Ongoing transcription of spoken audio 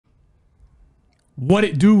What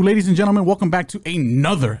it do, ladies and gentlemen? Welcome back to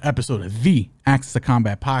another episode of the Access to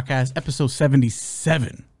Combat podcast, episode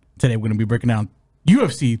 77. Today we're going to be breaking down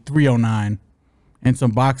UFC 309 and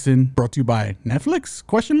some boxing brought to you by Netflix?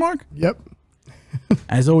 Question mark? Yep.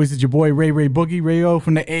 As always, it's your boy Ray Boogie, Rayo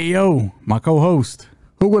from the AO, my co-host.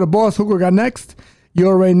 Hugo the boss, Hugo got next. You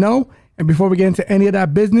already know. And before we get into any of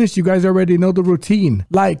that business, you guys already know the routine.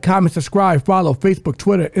 Like, comment, subscribe, follow Facebook,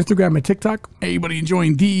 Twitter, Instagram, and TikTok. Anybody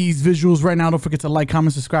enjoying these visuals right now, don't forget to like,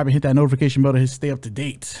 comment, subscribe, and hit that notification bell to stay up to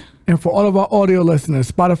date. And for all of our audio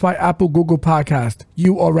listeners, Spotify, Apple, Google Podcast,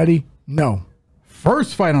 you already know.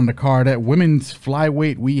 First fight on the card at women's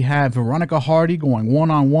flyweight, we have Veronica Hardy going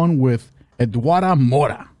one-on-one with Eduarda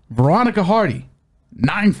Moura. Veronica Hardy,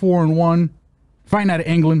 9-4-1, fighting out of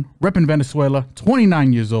England, repping Venezuela,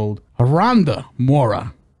 29 years old. Eduarda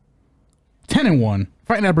Moura, 10-1,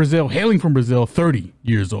 fighting out of Brazil, hailing from Brazil, 30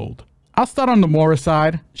 years old. I'll start on the Moura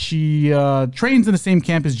side. She trains in the same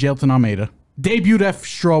camp as Jailton Almeida. Debuted at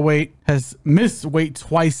strawweight, has missed weight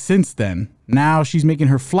twice since then. Now she's making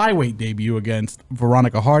her flyweight debut against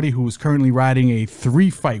Veronica Hardy, who is currently riding a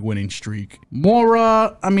 3-fight winning streak.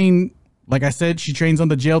 Moura, I mean, like I said, she trains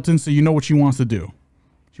under Jailton, so you know what she wants to do.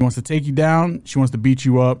 She wants to take you down. She wants to beat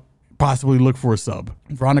you up, possibly look for a sub.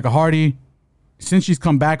 Veronica Hardy, since she's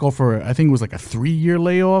come back off her, I think it was like a 3-year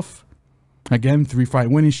layoff. Again, 3-fight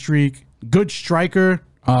winning streak. Good striker,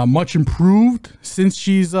 much improved since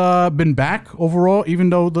she's been back overall, even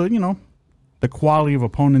though the quality of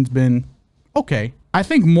opponents been okay. I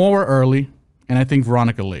think Moura early, and I think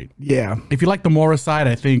Veronica late. Yeah. If you like the Moura side,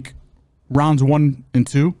 I think rounds 1 and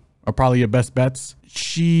 2 are probably your best bets.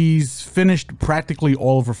 She's finished practically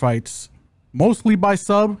all of her fights, mostly by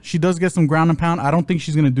sub. She does get some ground and pound. I don't think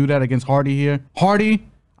she's going to do that against Hardy here. Hardy,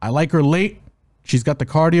 I like her late. She's got the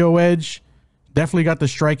cardio edge. Definitely got the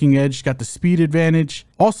striking edge. She's got the speed advantage.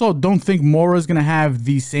 Also, don't think Moura is going to have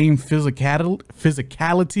the same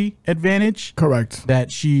physicality advantage. Correct.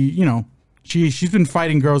 That she's been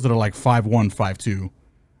fighting girls that are like 5'1", 5'2",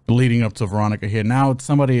 leading up to Veronica here. Now it's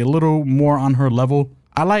somebody a little more on her level.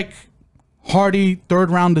 I like Hardy, 3rd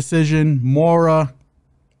round decision. Moura,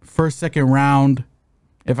 1st, 2nd round.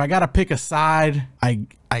 If I got to pick a side, I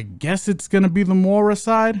guess it's going to be the Moura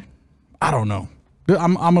side. I don't know.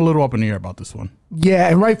 I'm a little up in the air about this one. Yeah,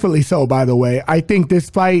 and rightfully so, by the way. I think this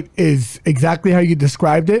fight is exactly how you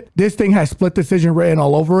described it. This thing has split decision written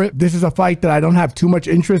all over it. This is a fight that I don't have too much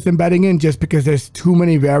interest in betting in just because there's too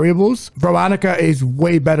many variables. Veronica is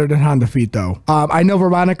way better than her on the feet, though. I know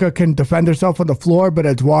Veronica can defend herself on the floor, but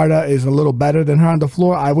Eduarda is a little better than her on the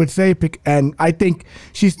floor, I would say. And I think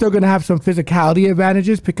she's still going to have some physicality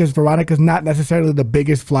advantages because Veronica's not necessarily the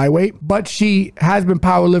biggest flyweight, but she has been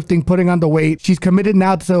powerlifting, putting on the weight. She's committed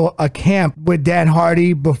now to a camp with Dan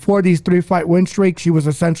Hardy. Before these 3-fight win streaks, she was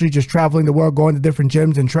essentially just traveling the world, going to different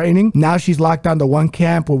gyms and training. Now she's locked down to one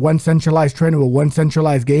camp with one centralized trainer with one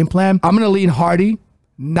centralized game plan. I'm going to lean Hardy,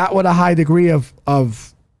 not with a high degree of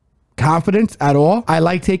confidence at all. I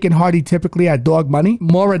like taking Hardy typically at dog money.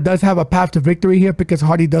 Moura does have a path to victory here because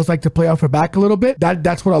Hardy does like to play off her back a little bit.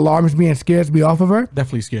 That's what alarms me and scares me off of her.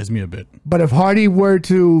 Definitely scares me a bit. But if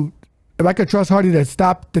I could trust Hardy to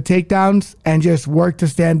stop the takedowns and just work to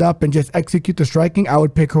stand up and just execute the striking, I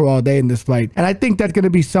would pick her all day in this fight. And I think that's going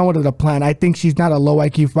to be somewhat of the plan. I think she's not a low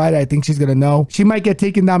IQ fighter. I think she's going to know. She might get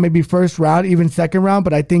taken down maybe 1st round, even 2nd round,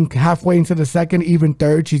 but I think halfway into the 2nd, even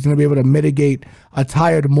 3rd, she's going to be able to mitigate a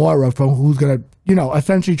tired Moura from who's going to,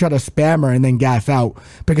 essentially try to spam her and then gas out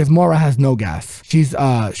because Moura has no gas. She's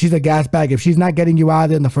a gas bag. If she's not getting you out of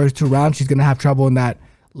there in the first 2 rounds, she's going to have trouble in that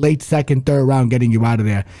late 2nd, 3rd round getting you out of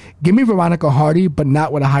there. Give me Veronica Hardy, but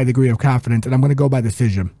not with a high degree of confidence, and I'm going to go by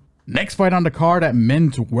decision. Next fight on the card at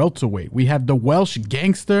men's welterweight, we have the Welsh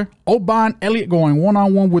gangster Oban Elliott going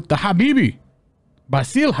one-on-one with the Habibi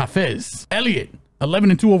Bassil Hafez. Elliott,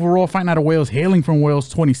 11-2 overall, fighting out of Wales, hailing from Wales,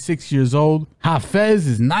 26 years old. Hafez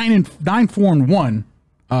is 9-4-1,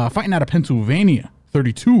 fighting out of Pennsylvania,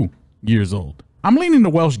 32 years old. I'm leaning the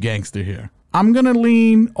Welsh gangster here. I'm going to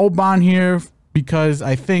lean Oban here because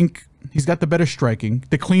I think he's got the better striking,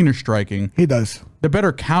 the cleaner striking. He does. The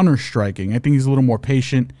better counter striking. I think he's a little more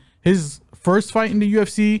patient. His first fight in the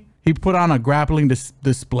UFC, he put on a grappling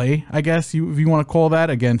display, I guess, if you want to call that,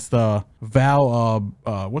 against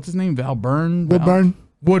what's his name? Val Byrne?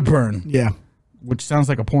 Woodburn. Yeah. Which sounds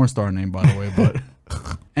like a porn star name, by the way. But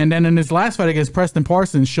and then in his last fight against Preston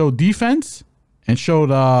Parsons, showed defense and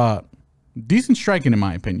showed decent striking, in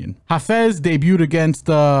my opinion. Hafez debuted against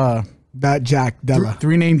that Jack Della.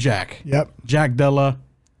 Three-name Jack. Yep. Jack Della.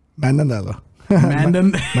 Mandandella.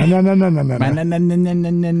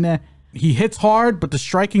 He hits hard, but the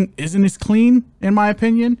striking isn't as clean, in my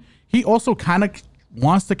opinion. He also kind of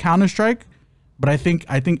wants to counter strike, but I think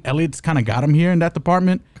Elliott's kind of got him here in that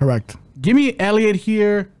department. Correct. Give me Elliott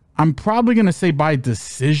here. I'm probably gonna say by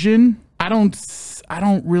decision. I don't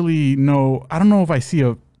really know. I don't know if I see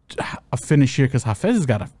a finish here because Hafez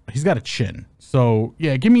he's got a chin. So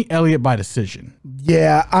yeah, give me Elliott by decision.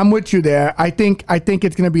 Yeah, I'm with you there. I think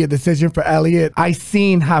it's gonna be a decision for Elliott. I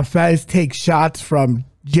seen Hafez take shots from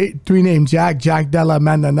three-name Jack Della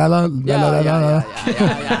Mandanella.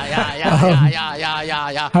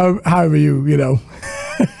 However you know,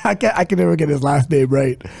 I can never get his last name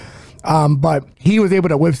right. But he was able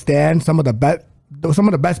to withstand some of the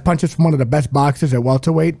best punches from one of the best boxers at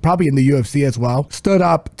welterweight, probably in the UFC as well. Stood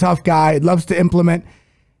up, tough guy, loves to implement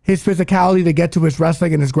his physicality to get to his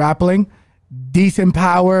wrestling and his grappling. Decent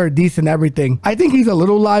power, decent everything. I think he's a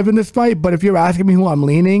little live in this fight, but if you're asking me who I'm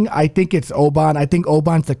leaning, I think it's Oban. I think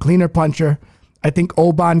Oban's the cleaner puncher. I think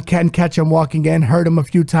Oban can catch him walking in, hurt him a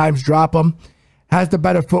few times, drop him. Has the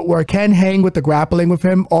better footwork, can hang with the grappling with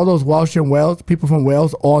him. All those Welsh and Wales, people from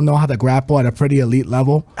Wales all know how to grapple at a pretty elite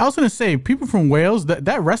level. I was going to say, people from Wales,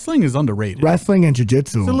 that wrestling is underrated. Wrestling and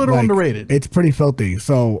jiu-jitsu. It's a little underrated. It's pretty filthy.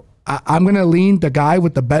 So I'm going to lean the guy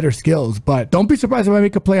with the better skills, but don't be surprised if I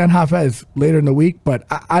make a play on Hafez later in the week, but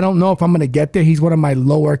I don't know if I'm going to get there. He's one of my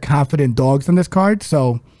lower confident dogs on this card.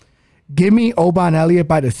 So give me Oban Elliott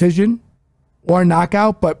by decision or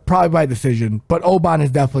knockout, but probably by decision. But Oban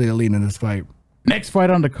is definitely a lean in this fight. Next fight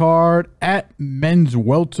on the card at men's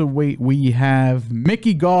welterweight, we have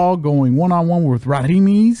Mickey Gall going one-on-one with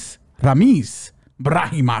Ramiz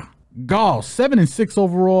Brahimaj. Gall, 7-6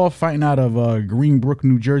 overall, fighting out of Greenbrook,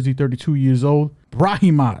 New Jersey, 32 years old.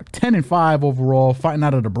 Brahimaj, 10-5 overall, fighting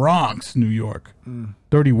out of the Bronx, New York,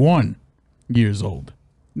 31 years old.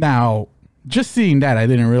 Now, just seeing that, I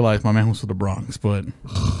didn't realize my man was from the Bronx, but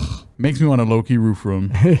makes me want to low-key root for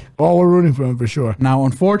him. Oh, we're rooting for him for sure. Now,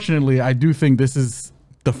 unfortunately, I do think this is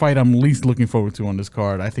the fight I'm least looking forward to on this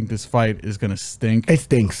card. I think this fight is going to stink. It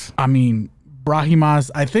stinks. I mean, I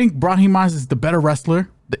think Brahimaj is the better wrestler.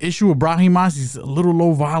 The issue with Brahimaj is a little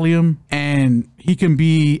low volume, and he can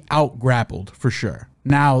be out-grappled for sure.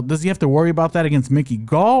 Now, does he have to worry about that against Mickey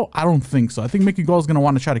Gall? I don't think so. I think Mickey Gall is going to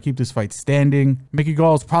want to try to keep this fight standing. Mickey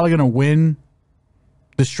Gall is probably going to win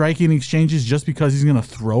the striking exchanges just because he's going to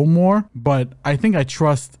throw more. But I think I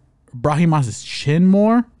trust Brahimaj's chin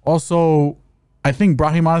more. Also, I think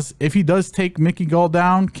Brahimaj, if he does take Mickey Gall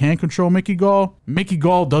down, can control Mickey Gall. Mickey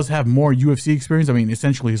Gall does have more UFC experience. I mean,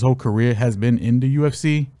 essentially his whole career has been in the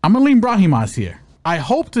UFC. I'm going to lean Brahimaj here. I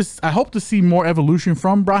hope to see more evolution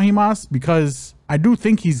from Brahimaj because I do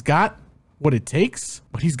think he's got what it takes,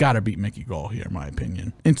 but he's got to beat Mickey Gall here, in my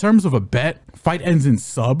opinion. In terms of a bet, fight ends in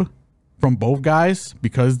sub from both guys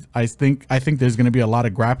because I think there's going to be a lot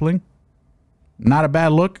of grappling. Not a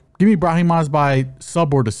bad look. Give me Brahimaj by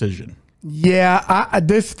sub or decision. Yeah,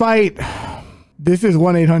 this fight, this is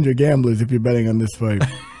 1-800-GAMBLERS if you're betting on this fight.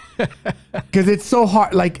 Because it's so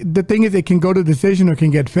hard. Like, the thing is, it can go to decision or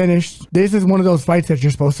can get finished. This is one of those fights that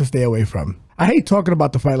you're supposed to stay away from. I hate talking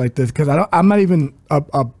about the fight like this because I'm not even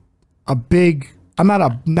I'm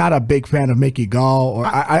not a big fan of Mickey Gall, or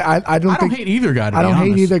I don't hate either guy. I don't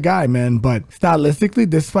hate either guy, man. But stylistically,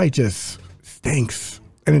 this fight just stinks,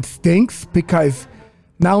 and it stinks because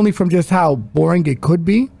not only from just how boring it could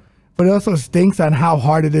be, but it also stinks on how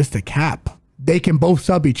hard it is to cap. They can both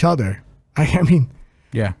sub each other. I mean,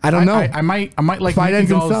 yeah, I don't know. I might like Mickey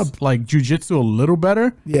Gall's like jiu-jitsu a little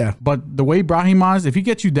better. Yeah, but the way Brahimaj, if he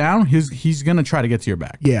gets you down, he's gonna try to get to your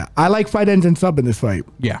back. Yeah, I like fight ends and sub in this fight.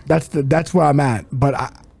 Yeah, that's where I'm at.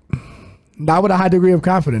 But not with a high degree of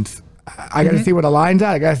confidence. I got to see where the line's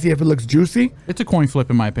at. I got to see if it looks juicy. It's a coin flip,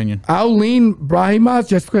 in my opinion. I'll lean Brahimaj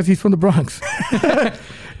just because he's from the Bronx.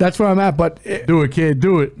 That's where I'm at. But do it, kid.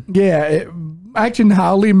 Do it. Yeah. Actually,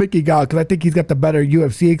 I'll lean Mickey Gall because I think he's got the better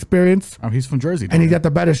UFC experience. Oh, he's from Jersey. And he's got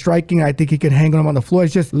the better striking. I think he can hang on him on the floor.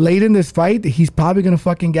 It's just late in this fight, he's probably going to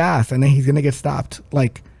fucking gas and then he's going to get stopped.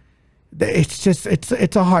 Like, it's just,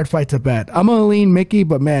 it's a hard fight to bet. I'm going to lean Mickey,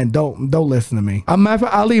 but man, don't listen to me.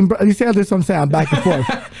 I'll lean, you see how this I'm saying? I'm back and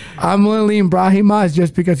forth. I'm going to lean Brahimaj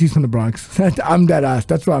just because he's from the Bronx. I'm dead ass.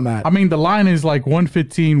 That's where I'm at. I mean, the line is like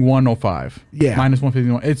 115, 105. Yeah. Minus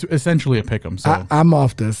 151. It's essentially a pick 'em. So I'm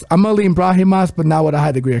off this. I'm going to lean Brahimaj, but not with a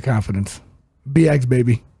high degree of confidence. BX,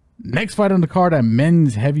 baby. Next fight on the card at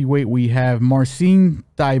men's heavyweight, we have Marcin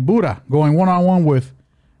Tybura going one-on-one with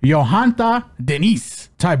Jhonata Diniz.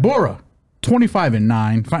 Tybura,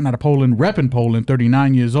 25-9, fighting out of Poland, repping Poland,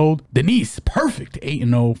 39 years old. Diniz, perfect,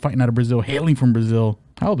 8-0, fighting out of Brazil, hailing from Brazil.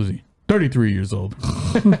 How old is he? 33 years old.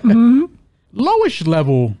 Lowish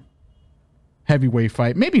level heavyweight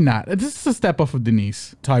fight. Maybe not. This is a step up for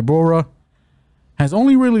Diniz. Tybura Has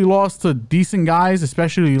only really lost to decent guys,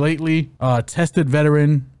 especially lately. Tested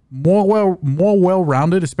veteran, more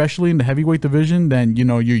well-rounded, especially in the heavyweight division than, you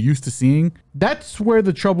know, you're used to seeing. That's where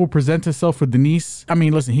the trouble presents itself for Diniz. I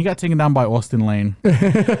mean, listen, he got taken down by Austin Lane.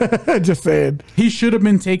 Just saying. He should have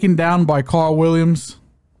been taken down by Carl Williams.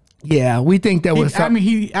 Yeah, we think that was... I mean,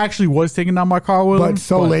 he actually was taken down by Carl Williams.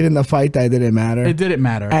 But late in the fight that it didn't matter. It didn't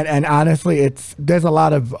matter. And honestly, there's a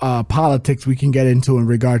lot of politics we can get into in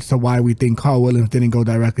regards to why we think Carl Williams didn't go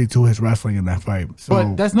directly to his wrestling in that fight. So,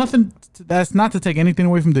 but that's not to take anything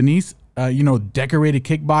away from Diniz. You know, decorated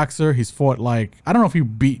kickboxer. He's fought like... I don't know if he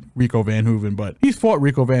beat Rico Van Hooven, but he's fought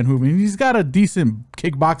Rico Van Hooven. He's got a decent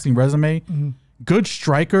kickboxing resume. Good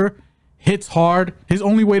striker. Hits hard. His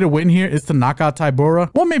only way to win here is to knock out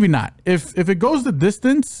Tybura. Well, maybe not. If it goes the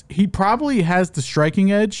distance, he probably has the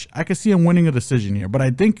striking edge. I could see him winning a decision here, but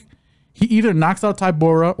I think he either knocks out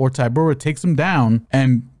Tybura or Tybura takes him down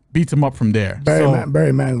and beats him up from there.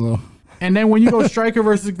 Barry Manilow. And then when you go striker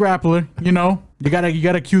versus grappler, you know, you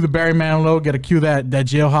gotta cue the Barry Manilow, gotta cue that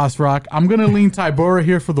jailhouse rock. I'm gonna lean Tybura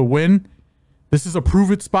here for the win. This is a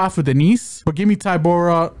prove it spot for Diniz, but give me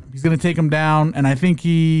Tybura. He's gonna take him down, and I think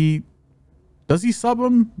he... Does he sub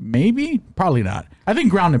him? Maybe. Probably not. I think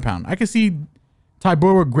ground and pound. I can see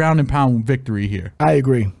Tybura ground and pound victory here. I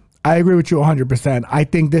agree. I agree with you 100%. I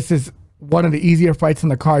think this is one of the easier fights in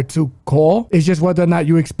the card to call. It's just whether or not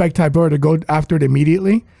you expect Tybura to go after it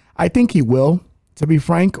immediately. I think he will, to be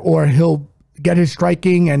frank, or he'll get his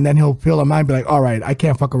striking and then he'll feel a mind, be like, all right, I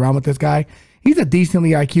can't fuck around with this guy. He's a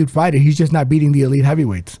decently IQ'd fighter. He's just not beating the elite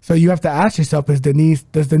heavyweights. So you have to ask yourself, does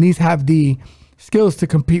Diniz have the skills to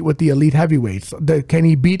compete with the elite heavyweights? Can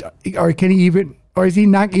he beat, or can he even, or is he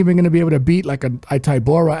not even going to be able to beat like a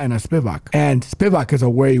Tybura and a Spivak? And Spivak is a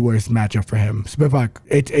way worse matchup for him. Spivak,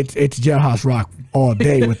 it's jailhouse rock all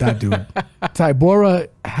day with that dude. Tybura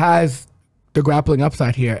has the grappling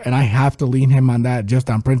upside here, and I have to lean him on that just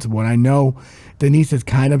on principle. And I know Diniz is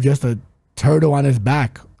kind of just a turtle on his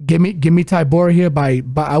back. Give me Tybura here by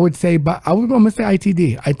I would say, but I would almost say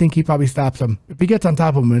ITD. I think he probably stops him. If he gets on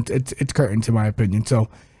top of him, it's curtains in my opinion. So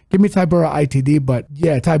give me Tybura ITD, but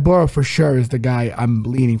yeah, Tybura for sure is the guy I'm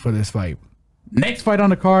leaning for this fight. Next fight on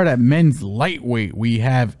the card at men's lightweight, we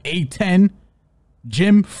have A10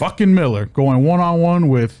 Jim fucking Miller going one-on-one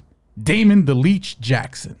with Damon the Leech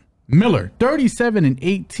Jackson. Miller,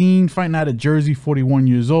 37-18, fighting out of Jersey, 41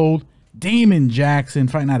 years old. Damon Jackson,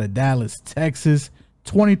 fighting out of Dallas, Texas,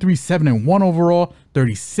 23-7-1 overall,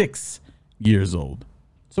 36 years old.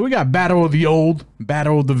 So we got battle of the old,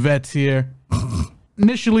 battle of the vets here.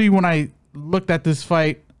 Initially, when I looked at this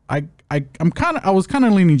fight, I was kind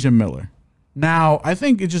of leaning Jim Miller. Now, I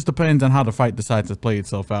think it just depends on how the fight decides to play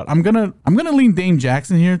itself out. I'm gonna lean Dame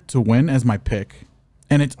Jackson here to win as my pick.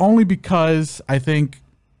 And it's only because I think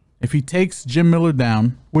if he takes Jim Miller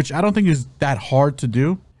down, which I don't think is that hard to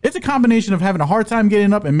do, it's a combination of having a hard time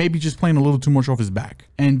getting up and maybe just playing a little too much off his back.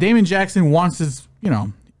 And Damon Jackson wants his, you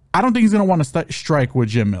know, I don't think he's going to want to strike with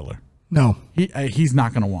Jim Miller. No. He's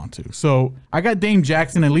not going to want to. So I got Dame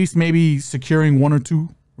Jackson at least maybe securing 1 or 2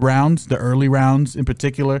 rounds, the early rounds in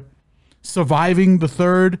particular, surviving the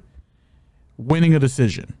third, winning a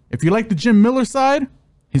decision. If you like the Jim Miller side,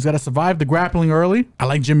 he's got to survive the grappling early. I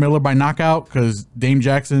like Jim Miller by knockout because Dame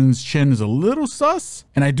Jackson's chin is a little sus.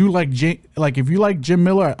 And I do like, if you like Jim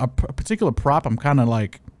Miller, a particular prop I'm kind of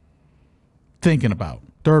like thinking about.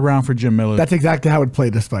 Third round for Jim Miller. That's exactly how I would play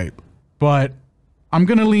this fight. But I'm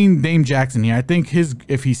going to lean Dame Jackson here. I think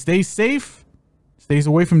if he stays safe, stays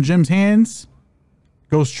away from Jim's hands,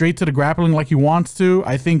 goes straight to the grappling like he wants to,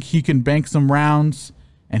 I think he can bank some rounds.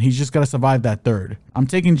 And he's just got to survive that third. I'm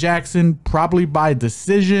taking Jackson probably by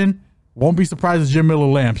decision. Won't be surprised if Jim Miller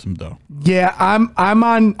lamps him though. Yeah, I'm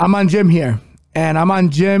on Jim here, and I'm on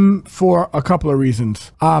Jim for a couple of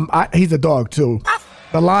reasons. He's a dog too.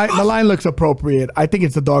 The line looks appropriate. I think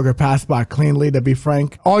it's a dog or pass by cleanly, to be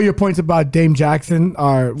frank. All your points about Dame Jackson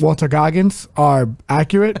or Walter Goggins are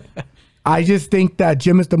accurate. I just think that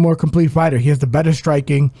Jim is the more complete fighter. He has the better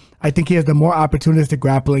striking. I think he has the more opportunistic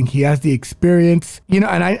grappling. He has the experience. You know,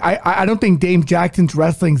 and I don't think Dame Jackson's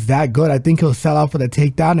wrestling's that good. I think he'll sell out for the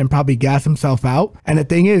takedown and probably gas himself out. And the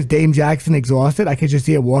thing is, Dame Jackson exhausted. I could just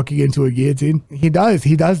see him walking into a guillotine. He does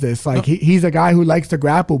this. Like, he's a guy who likes to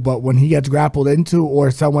grapple, but when he gets grappled into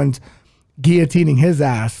or someone's guillotining his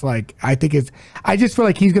ass, like, I just feel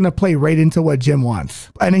like he's gonna play right into what Jim wants,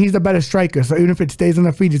 and he's the better striker, so even if it stays on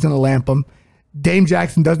the feet, he's gonna lamp him. Dame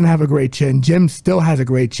Jackson doesn't have a great chin. Jim still has a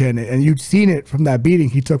great chin, and you've seen it from that beating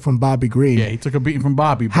he took from Bobby Green. Yeah, he took a beating from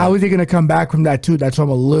Bobby. How is he gonna come back from that too? That's why I'm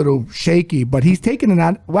a little shaky, but he's taken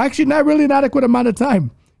actually not really an adequate amount of time.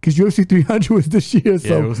 because UFC 300 was this year.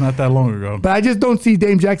 So yeah, it was not that long ago. But I just don't see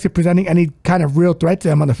Dame Jackson presenting any kind of real threat to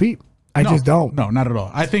him on the feet. I just don't. No, not at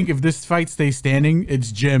all. I think if this fight stays standing,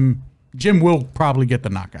 it's Jim. Jim will probably get the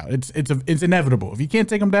knockout. It's inevitable. If he can't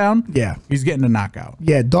take him down, yeah, he's getting the knockout.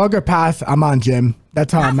 Yeah, dog or pass, I'm on Jim.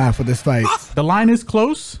 That's how I'm at for this fight. The line is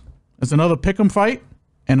close. It's another pick'em fight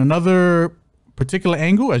and another particular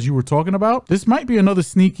angle, as you were talking about. This might be another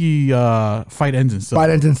sneaky fight ends in sub. Fight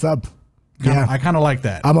ends in sub. Yeah, I kind of like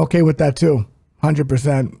that. I'm okay with that too.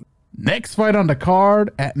 100%. Next fight on the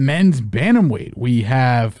card at men's bantamweight, we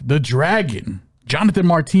have the Dragon, Jonathan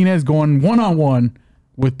Martinez, going one-on-one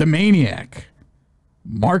with the Maniac,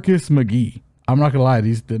 Marcus McGhee. I'm not gonna lie,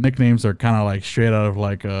 the nicknames are kind of like straight out of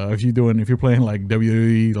like if you're playing like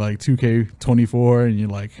WWE like 2K24 and you're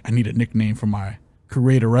like, I need a nickname for my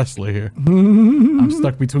creator wrestler here. I'm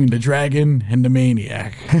stuck between the Dragon and the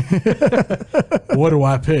Maniac. What do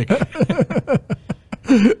I pick?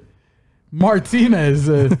 Martinez,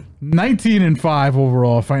 19-5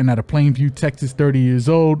 overall, fighting out of Plainview, Texas, 30 years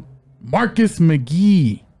old. Marcus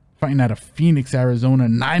McGhee, fighting out of Phoenix, Arizona,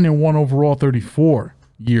 9-1 overall, 34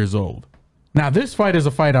 years old. Now, this fight is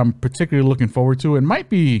a fight I'm particularly looking forward to. It might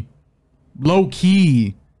be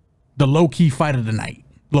low-key, the low-key fight of the night.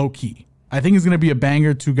 Low-key. I think it's going to be a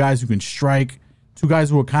banger. Two guys who can strike. Two guys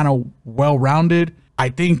who are kind of well-rounded. I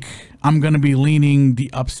think I'm going to be leaning the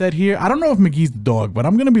upset here. I don't know if McGee's the dog, but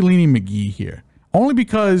I'm going to be leaning McGhee here. Only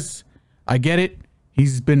because I get it.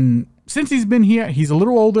 Since he's been here, he's a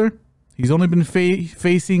little older. He's only been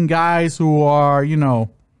facing guys who are, you know,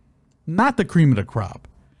 not the cream of the crop.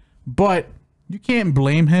 But you can't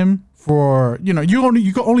blame him for, you know,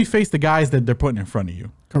 you can only face the guys that they're putting in front of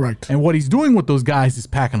you. Correct. And what he's doing with those guys is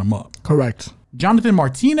packing them up. Correct. Jonathan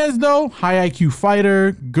Martinez, though, high IQ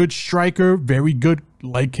fighter, good striker, very good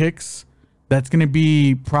leg kicks. That's going to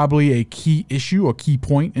be probably a key issue or key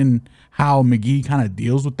point in how McGhee kind of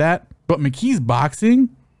deals with that. But McGhee's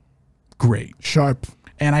boxing, great. Sharp.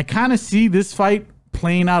 And I kind of see this fight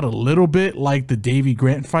playing out a little bit like the Davey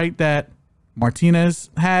Grant fight that Martinez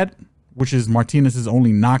had, which is Martinez's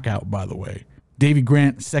only knockout, by the way. Davey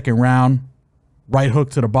Grant, second round, right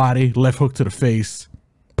hook to the body, left hook to the face,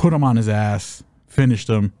 put him on his ass, finished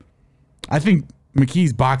him. I think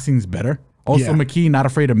McGhee's boxing's better. Also, McGhee not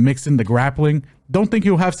afraid to mix in the grappling. Don't think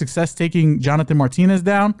he'll have success taking Jonathan Martinez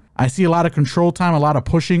down. I see a lot of control time, a lot of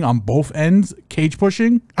pushing on both ends, cage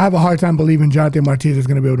pushing. I have a hard time believing Jonathan Martinez is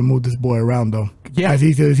going to be able to move this boy around, though. Yeah. As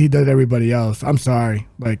easy as he does everybody else. I'm sorry.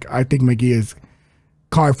 Like, I think McGhee is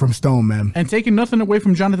carved from stone, man. And taking nothing away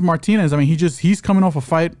from Jonathan Martinez, I mean, he's coming off a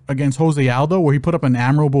fight against Jose Aldo where he put up an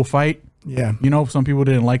admirable fight. Yeah. You know, some people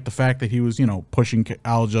didn't like the fact that he was, you know, pushing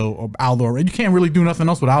Aldo. You can't really do nothing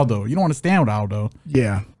else with Aldo. You don't want to stand with Aldo.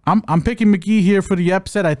 Yeah. I'm picking McGhee here for the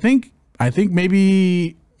upset. I think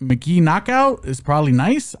maybe McGhee knockout is probably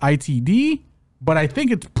nice, ITD, but I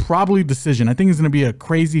think it's probably decision. I think it's going to be a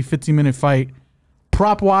crazy 15-minute fight.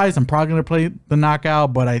 Prop-wise, I'm probably going to play the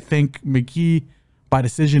knockout, but I think McGhee by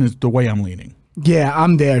decision is the way I'm leaning. Yeah,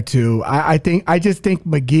 I'm there too. I just think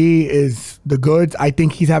McGhee is the goods. I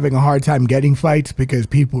think he's having a hard time getting fights because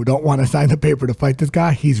people don't want to sign the paper to fight this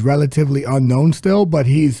guy. He's relatively unknown still, but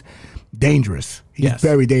he's dangerous. He's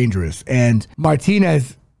very dangerous. And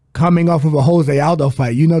Martinez, coming off of a Jose Aldo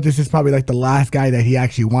fight, you know this is probably like the last guy that he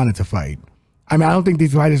actually wanted to fight. I mean, I don't think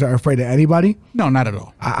these fighters are afraid of anybody. No, not at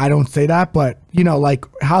all. I don't say that, but, you know, like,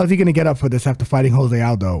 how is he going to get up for this after fighting Jose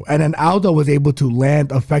Aldo? And then Aldo was able to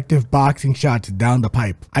land effective boxing shots down the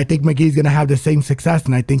pipe. I think McGhee's going to have the same success,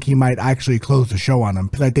 and I think he might actually close the show on him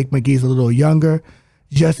because I think McGhee's a little younger,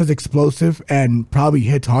 just as explosive, and probably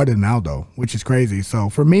hits harder than Aldo, which is crazy. So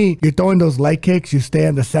for me, you're throwing those leg kicks, you stay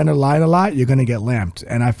in the center line a lot, you're going to get lamped.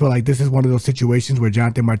 And I feel like this is one of those situations where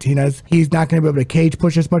Jonathan Martinez, he's not going to be able to cage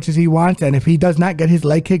push as much as he wants. And if he does not get his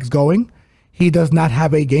leg kicks going, he does not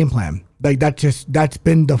have a game plan. Like that's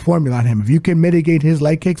been the formula on him. If you can mitigate his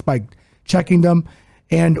leg kicks by checking them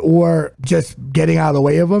and or just getting out of the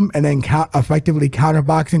way of them and then effectively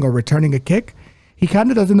counterboxing or returning a kick, he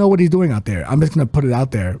kind of doesn't know what he's doing out there. I'm just going to put it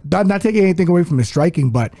out there. Not taking anything away from his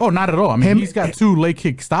striking, but... Oh, not at all. I mean, he's got 2 leg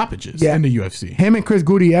kick stoppages in the UFC. Him and Chris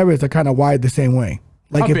Gutierrez are kind of wired the same way.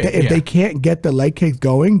 Like, if they can't get the leg kicks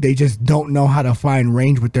going, they just don't know how to find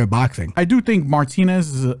range with their boxing. I do think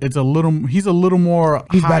Martinez he's a little more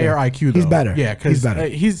higher IQ, though. He's better. Yeah,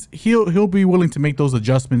 because he'll be willing to make those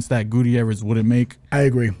adjustments that Gutierrez wouldn't make. I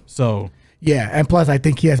agree. So... Yeah, and plus I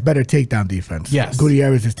think he has better takedown defense. Yes.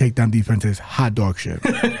 Gutierrez's takedown defense is hot dog shit.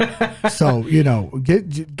 So, you know,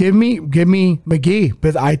 give me McGhee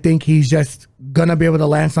because I think he's just gonna be able to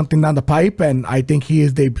land something down the pipe, and I think he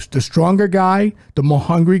is the stronger guy, the more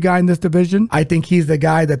hungry guy in this division. I think he's the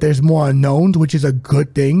guy that there's more unknowns, which is a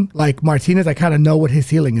good thing. Like Martinez, I kind of know what his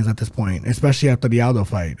ceiling is at this point, especially after the Aldo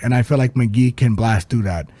fight, and I feel like McGhee can blast through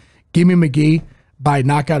that. Give me McGhee by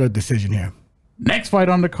knockout or decision here. Next fight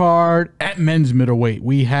on the card at men's middleweight,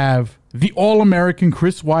 we have the All-American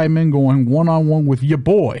Chris Weidman going one-on-one with your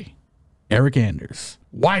boy, Eryk Anders.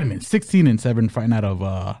 Weidman, 16-7, fighting out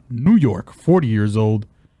of New York, 40 years old.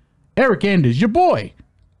 Eryk Anders, your boy,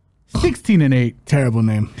 16-8. Terrible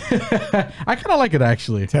name. I kind of like it,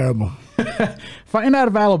 actually. Terrible. Fighting out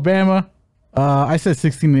of Alabama, I said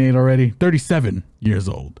 16-8 already, 37 years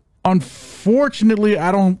old. Unfortunately,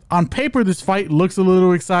 on paper, this fight looks a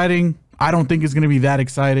little exciting. I don't think it's going to be that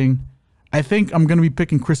exciting. I think I'm going to be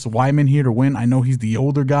picking Chris Weidman here to win. I know he's the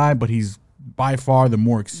older guy, but he's by far the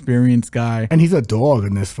more experienced guy. And he's a dog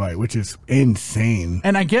in this fight, which is insane.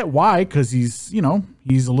 And I get why, because he's, you know,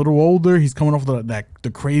 he's a little older. He's coming off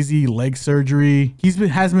the crazy leg surgery.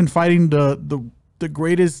 Has been fighting the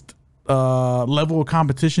greatest level of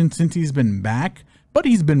competition since he's been back. But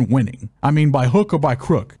he's been winning. I mean, by hook or by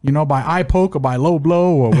crook, you know, by eye poke or by low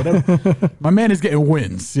blow or whatever. My man is getting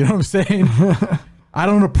wins. You know what I'm saying? I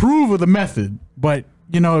don't approve of the method, but,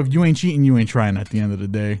 you know, if you ain't cheating, you ain't trying at the end of the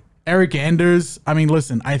day. Eryk Anders, I mean,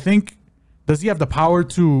 listen, I think, does he have the power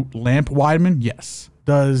to lamp Weidman? Yes.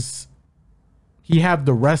 Does he have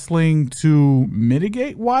the wrestling to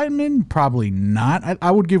mitigate Weidman? Probably not. I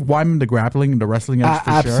would give Weidman the grappling and the wrestling edge for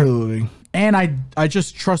absolutely. Sure. And I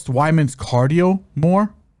just trust Weidman's cardio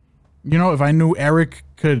more. You know, if I knew Eryk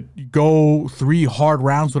could go 3 hard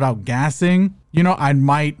rounds without gassing, you know, I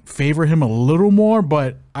might favor him a little more.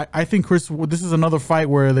 But I think this is another fight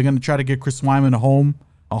where they're going to try to get Chris Weidman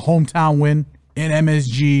a hometown win in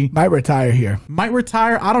MSG. Might retire here. Might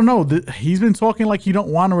retire. I don't know. He's been talking like he don't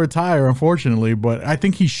want to retire, unfortunately, but I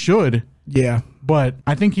think he should. Yeah. But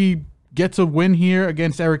I think he gets a win here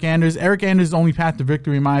against Eryk Anders. Eryk Anders' only path to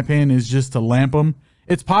victory, in my opinion, is just to lamp him.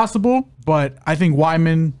 It's possible, but I think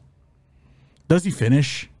Weidman, does he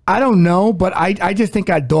finish? I don't know, but I just think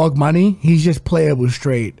at dog money, he's just playable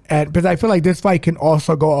straight. And because I feel like this fight can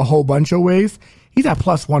also go a whole bunch of ways. He's at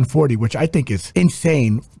plus 140, which I think is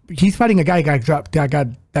insane. He's fighting a guy that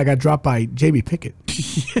got dropped by JB Pickett.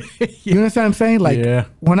 You understand what I'm saying? Like, yeah.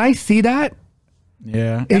 When I see that,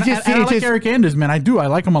 yeah, I like Eryk Anders, man. I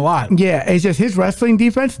like him a lot. Yeah, it's just his wrestling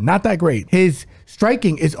defense, not that great. His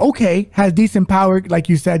striking is okay, has decent power, like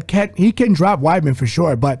you said. He can drop Weidman for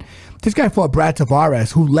sure, but this guy fought Brad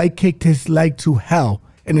Tavares, who leg kicked his leg to hell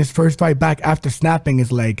in his first fight back after snapping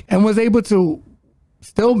his leg, and was able to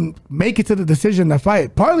still make it to the decision to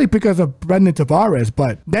fight, partly because of Brendan Tavares.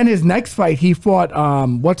 But then his next fight, he fought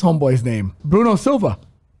what's homeboy's name, Bruno Silva.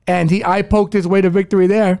 And he eye poked his way to victory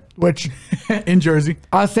there, which in Jersey.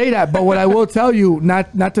 I'll say that, but what I will tell you,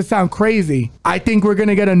 not to sound crazy, I think we're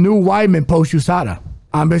gonna get a new Weidman post USADA.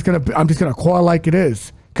 I'm just gonna call it like it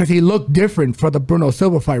is, because he looked different for the Bruno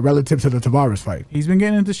Silva fight relative to the Tavares fight. He's been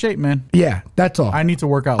getting into shape, man. Yeah, that's all. I need to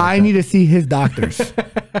work out. I need to see his doctors.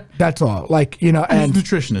 That's all. Like, you know, and he's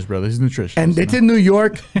a nutritionist, brother. He's a nutritionist. And it's in New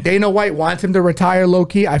York. Dana White wants him to retire low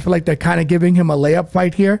key. I feel like they're kind of giving him a layup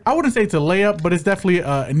fight here. I wouldn't say it's a layup, but it's definitely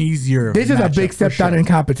an easier. This is a big step down in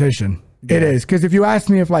competition. Yeah. It is, because if you ask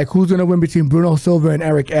me if like who's gonna win between Bruno Silva and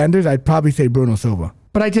Eryk Anders, I'd probably say Bruno Silva.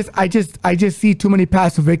 But I just see too many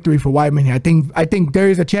paths to victory for Weidman here. I think there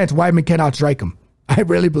is a chance Weidman can outstrike him. I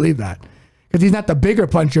really believe that. Because he's not the bigger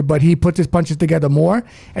puncher, but he puts his punches together more,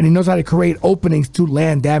 and he knows how to create openings to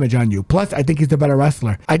land damage on you. Plus, I think he's the better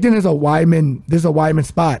wrestler. I think there's a Weidman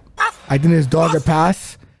spot. I think there's dogger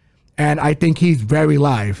pass, and I think he's very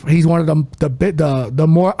live. He's one of the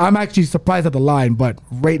more. I'm actually surprised at the line, but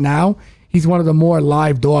right now he's one of the more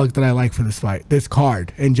live dogs that I like for this fight, this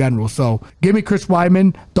card in general. So give me Chris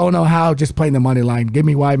Weidman. Don't know how, just playing the money line. Give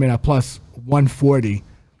me Weidman at plus 140.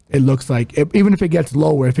 It looks like, even if it gets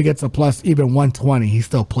lower, if it gets a plus even 120, he's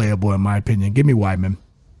still playable in my opinion. Give me Weidman.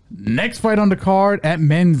 Next fight on the card at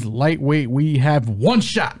men's lightweight, we have one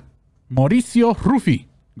shot. Mauricio Ruffy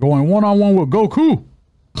going one-on-one with Goku.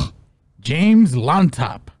 James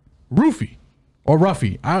Llontop. Ruffy. Or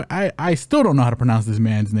Ruffy. I still don't know how to pronounce this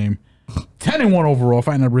man's name. 10-1 overall,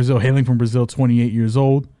 fighting out of Brazil, hailing from Brazil, 28 years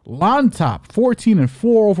old. Llontop, 14-4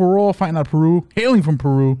 overall, fighting out of Peru, hailing from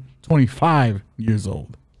Peru, 25 years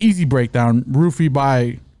old. Easy breakdown. Ruffy.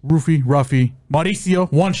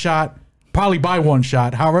 Mauricio, one shot. Probably by one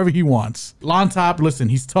shot, however he wants. Llontop, listen,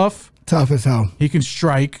 he's tough. Tough as hell. He can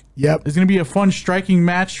strike. Yep. It's going to be a fun striking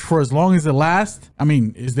match for as long as it lasts. I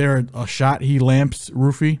mean, is there a shot he lamps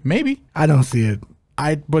Ruffy? Maybe. I don't see it.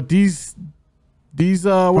 But these These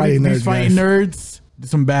fighting nerds,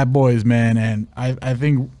 some bad boys, man. And I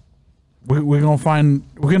think we're gonna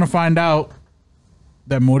find out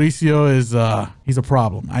that Mauricio is he's a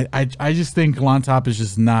problem. I just think Llontop is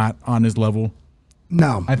just not on his level.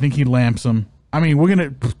 No, I think he lamps him. I mean,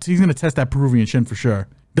 he's gonna test that Peruvian chin for sure.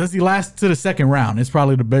 Does he last to the second round? It's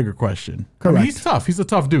probably the bigger question. Correct. I mean, he's tough. He's a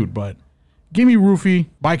tough dude, but give me Ruffy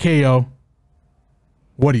by KO.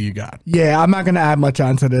 What do you got? Yeah, I'm not going to add much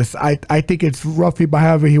onto this. I think it's Ruffy by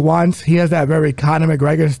however he wants. He has that very Conor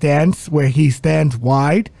McGregor stance where he stands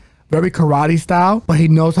wide, very karate style, but he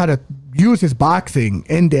knows how to use his boxing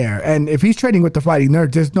in there. And if he's training with the fighting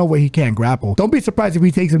nerds, there's no way he can't grapple. Don't be surprised if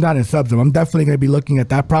he takes him down and subs him. I'm definitely going to be looking at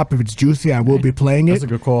that prop. If it's juicy, I will be playing it. That's a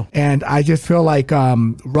good call. And I just feel like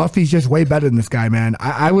Ruffy's just way better than this guy, man.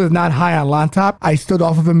 I was not high on Llontop. I stood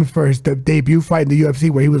off of him for his debut fight in the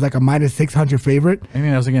UFC where he was like a minus 600 favorite. I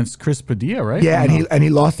mean, that was against Chris Padilla, right? Yeah, and he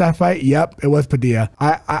lost that fight. Yep, it was Padilla.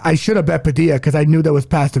 I should have bet Padilla because I knew that was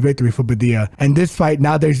past the victory for Padilla. And this fight,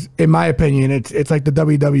 now there's, in my opinion, it's like the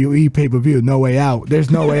WWE pay-per-view. No way out. There's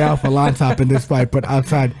no way out for Llontop in this fight, but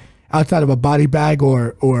outside of a body bag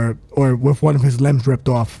or with one of his limbs ripped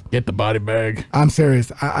off. Get the body bag. I'm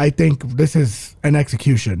serious. I think this is an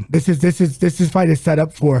execution. This fight is set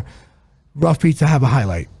up for Ruffy to have a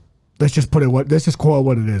highlight. Let's just call it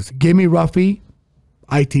what it is. Give me Ruffy,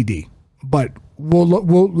 ITD. But we'll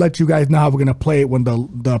let you guys know how we're gonna play it when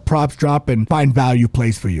the props drop and find value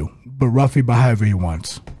plays for you. But Ruffy by however he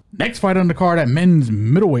wants. Next fight on the card at men's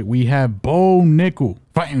middleweight, we have Bo Nickal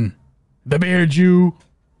fighting the Bear Jew,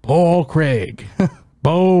 Paul Craig.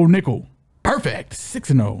 Bo Nickal, perfect,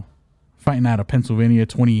 6-0. Fighting out of Pennsylvania,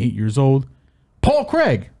 28 years old. Paul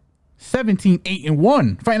Craig,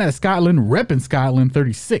 17-8-1. Fighting out of Scotland, repping Scotland,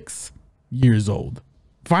 36 years old.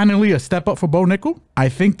 Finally, a step up for Bo Nickal. I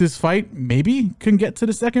think this fight maybe can get to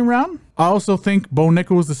the second round. I also think Bo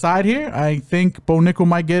Nickal is the side here. I think Bo Nickal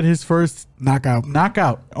might get his first knockout.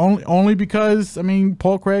 Only because, I mean,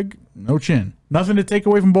 Paul Craig, no chin. Nothing to take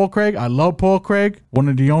away from Paul Craig. I love Paul Craig. One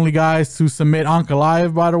of the only guys to submit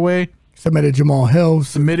Ankalaev, by the way. Submitted Jamal Hill.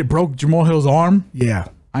 Broke Jamal Hill's arm. Yeah.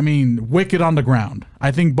 I mean, wicked on the ground.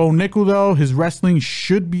 I think Bo Nickal, though, his wrestling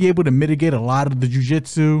should be able to mitigate a lot of the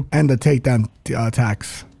jiu-jitsu. And the takedown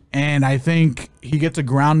attacks. And I think he gets a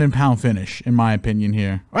ground and pound finish, in my opinion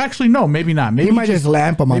here. Or actually, no, maybe not. Maybe he might just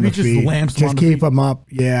lamp him on the feet. Just keep him up.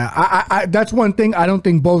 Yeah, I that's one thing. I don't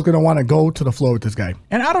think Bo's going to want to go to the floor with this guy.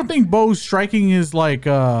 And I don't think Bo's striking is like...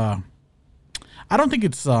 I don't think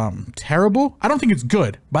it's terrible. I don't think it's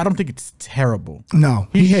good, but I don't think it's terrible. No,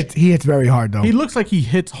 he hits very hard though. He looks like he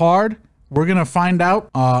hits hard. We're gonna find out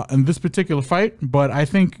in this particular fight, but I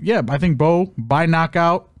think Bo by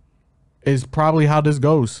knockout is probably how this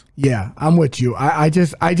goes. Yeah, I'm with you. I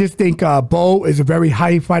just think Bo is a very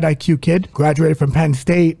high fight IQ kid, graduated from Penn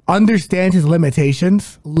State, understands his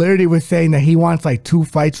limitations. Literally was saying that he wants like 2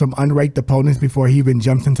 fights from unranked opponents before he even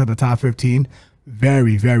jumps into the top 15.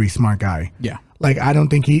 Very, very smart guy. Yeah. Like, I don't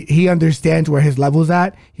think he understands where his level's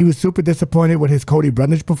at. He was super disappointed with his Cody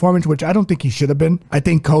Brundage performance, which I don't think he should have been. I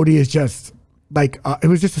think Cody is just, like, it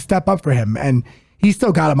was just a step up for him. And he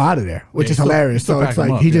still got him out of there, which is hilarious. So it's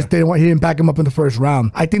like, he didn't back him up in the first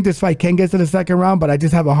round. I think this fight can get to the second round, but I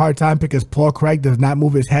just have a hard time because Paul Craig does not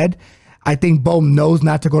move his head. I think Bo knows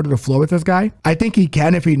not to go to the floor with this guy. I think he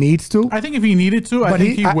can if he needs to. I think if he needed to, I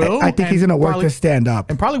think he will. I think he's going to work to stand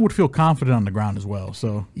up. And probably would feel confident on the ground as well.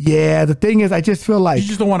 So yeah, the thing is, I just feel like... You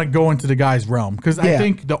just don't want to go into the guy's realm. Because I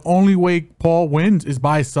think the only way Paul wins is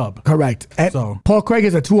by sub. Correct. And so Paul Craig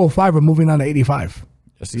is a 205er moving on to 85.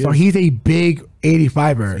 Yes, he so is. He's a big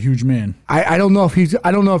 85er. A huge man. I don't know if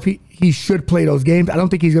he should play those games. I don't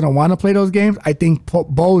think he's going to want to play those games. I think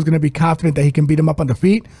Bo is going to be confident that he can beat him up on the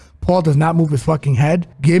feet. Paul does not move his fucking head.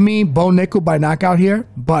 Give me Bo Nickal by knockout here,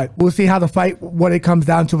 but we'll see how the fight, what it comes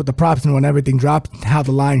down to with the props and when everything drops, how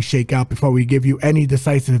the lines shake out before we give you any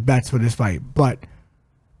decisive bets for this fight. But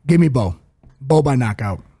give me Bo by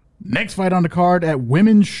knockout. Next fight on the card at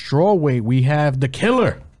women's strawweight, we have the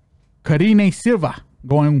killer, Karine Silva,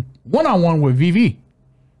 going one-on-one with Viviane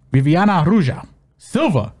Araujo.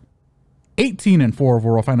 Silva, 18-4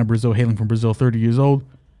 overall, fighting out of Brazil, hailing from Brazil, 30 years old.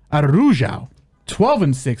 Araujo,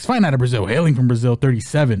 12-6, fighting out of Brazil, hailing from Brazil,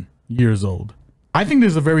 37 years old. I think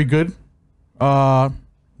this is a very good,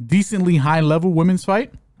 decently high-level women's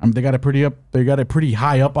fight. They got it pretty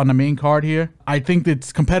high up on the main card here. I think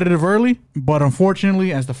it's competitive early, but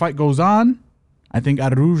unfortunately, as the fight goes on, I think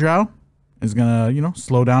Araujo is gonna,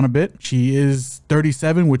 slow down a bit. She is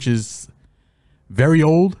 37, which is very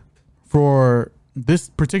old for this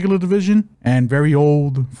particular division and very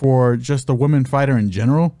old for just a women fighter in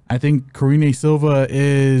general. I think Karine Silva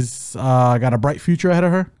is got a bright future ahead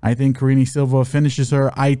of her. I think Karine Silva finishes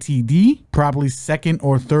her ITD, probably second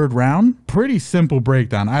or third round. Pretty simple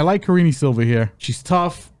breakdown. I like Karine Silva here. She's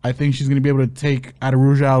tough. I think she's going to be able to take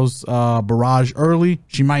Araujo's barrage early.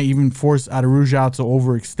 She might even force Araujo to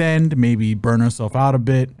overextend, maybe burn herself out a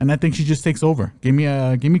bit. And I think she just takes over. Give me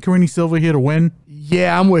Karine Silva here to win.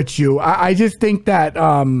 Yeah, I'm with you. I just think that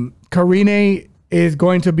Karine is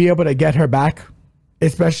going to be able to get her back,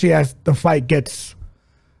 especially as the fight gets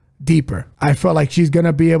deeper. I feel like she's going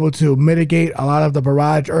to be able to mitigate a lot of the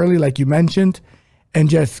barrage early, like you mentioned, and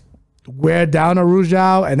just wear down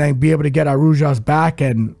Araujo and then be able to get Araujo's back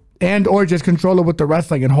and or just control her with the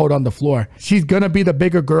wrestling and hold on the floor. She's going to be the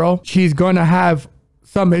bigger girl. She's going to have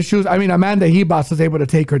some issues. I mean, Amanda Hebos was able to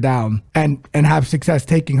take her down and have success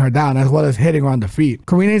taking her down as well as hitting her on the feet.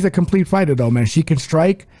 Karine is a complete fighter though, man. She can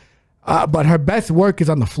strike, but her best work is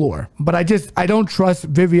on the floor. But I don't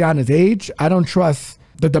trust Viviane's age. I don't trust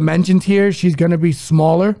the dimensions here. She's going to be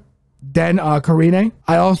smaller than Karine.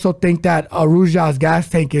 I also think that Araujo's gas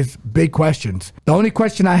tank is big questions. The only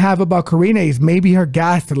question I have about Karine is maybe her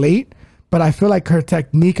gas late, but I feel like her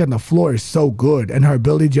technique on the floor is so good and her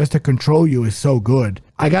ability just to control you is so good.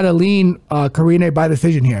 I got to lean Karine by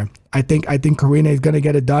decision here. I think Karine is going to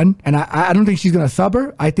get it done, and I don't think she's going to sub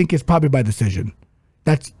her. I think it's probably by decision.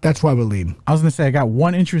 That's why we lean. I was going to say, I got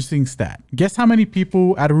one interesting stat. Guess how many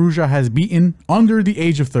people Araujo has beaten under the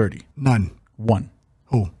age of 30? None. One.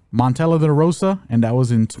 Who? Montella de Rosa, and that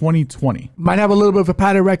was in 2020. Might have a little bit of a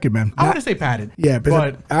padded record, man. I want to say padded. Yeah,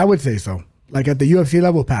 but I would say so. Like at the UFC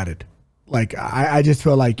level, padded. Like I just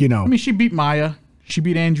feel like, you know. I mean, she beat Maya. She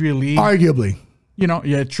beat Andrea Lee. Arguably. You know,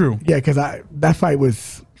 yeah, true. Yeah, because that fight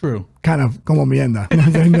was true. Kind of como mienda.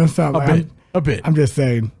 A bit. I'm just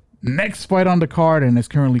saying. Next fight on the card, and is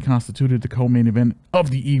currently constituted the co-main event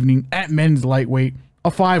of the evening at men's lightweight,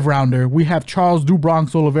 a 5-rounder. We have Charles Do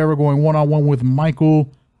Bronx Oliveira going one-on-one with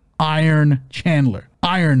Michael Iron Chandler.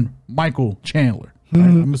 Iron Michael Chandler. Right?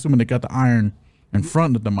 I'm assuming they got the iron in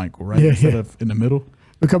front of the Michael, right? Instead of in the middle.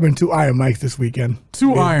 We're coming 2 Iron Mics this weekend.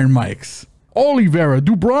 2 Iron Mics. Oliveira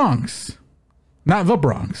Do Bronx. Not the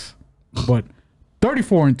Bronx, but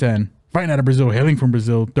 34-10. Fighting out of Brazil, hailing from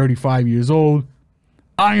Brazil, 35 years old.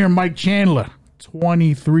 Iron Mike Chandler,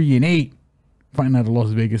 23-8. Fighting out of Las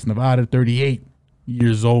Vegas, Nevada, 38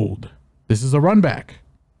 years old. This is a run back.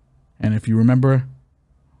 And if you remember,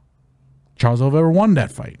 Charles Oliveira won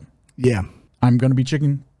that fight. Yeah. I'm going to be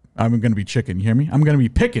chicken. I'm going to be chicken. You hear me? I'm going to be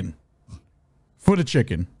picking for the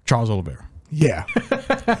chicken, Charles Oliveira. Yeah.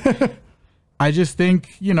 I just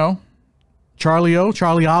think, you know, Charlie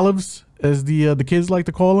Olives, as the kids like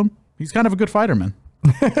to call him, he's kind of a good fighter, man,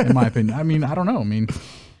 in my opinion. I mean, I don't know. I mean,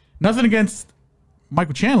 nothing against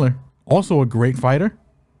Michael Chandler, also a great fighter,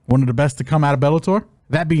 one of the best to come out of Bellator.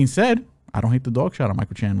 That being said, I don't hate the dog shot on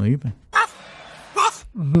Michael Chandler either.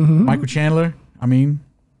 Michael Chandler, I mean,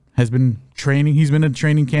 has been training. He's been in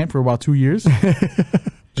training camp for about 2 years.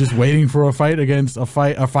 Just waiting for a fight against a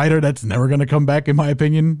fighter that's never going to come back, in my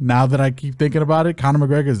opinion. Now that I keep thinking about it, Conor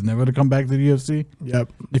McGregor is never to come back to the UFC.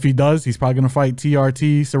 Yep. If he does, he's probably going to fight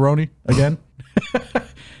TRT Cerrone again,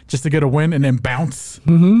 just to get a win and then bounce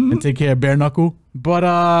and take care of bare knuckle. But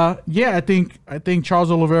yeah, I think Charles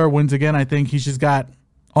Oliveira wins again. I think he's just got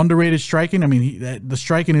underrated striking. I mean, the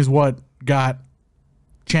striking is what got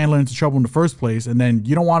Chandler into trouble in the first place, and then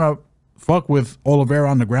you don't want to fuck with Oliveira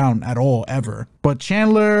on the ground at all, ever. But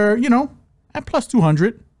Chandler, you know, at plus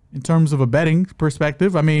 200 in terms of a betting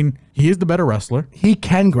perspective. I mean, he is the better wrestler. He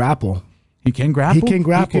can grapple. He can grapple. He can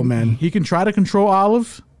grapple, man. He can try to control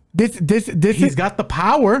Olive. He's got the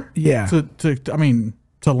power. Yeah.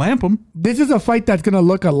 To lamp him. This is a fight that could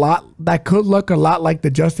look a lot like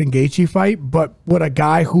the Justin Gaethje fight, but with a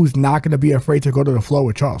guy who's not going to be afraid to go to the floor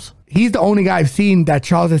with Charles. He's the only guy I've seen that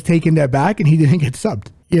Charles has taken their back and he didn't get subbed.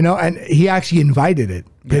 You know, and he actually invited it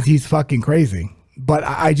because he's fucking crazy. But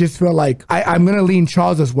I just feel like I'm going to lean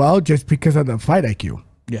Charles as well just because of the fight IQ.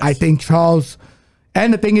 Yes. I think Charles,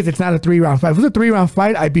 and the thing is, it's not a 3-round fight. If it was a 3-round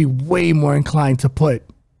fight, I'd be way more inclined to put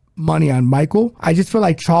money on Michael. I just feel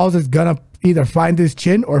like Charles is going to either find his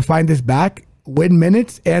chin or find his back, win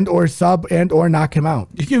minutes and or sub and or knock him out.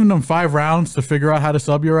 You're giving them 5 rounds to figure out how to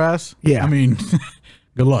sub your ass? Yeah. I mean,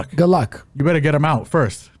 good luck. Good luck. You better get him out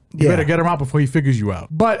first. You better get him out before he figures you out.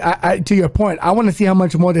 But to your point, I want to see how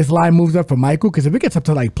much more this line moves up for Michael, because if it gets up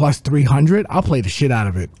to like plus 300, I'll play the shit out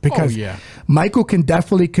of it. Because Michael can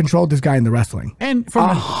definitely control this guy in the wrestling. And from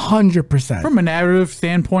 100%. From a narrative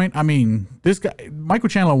standpoint, I mean, this guy, Michael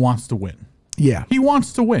Chandler, wants to win. Yeah. He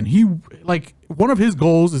wants to win. He, like, one of his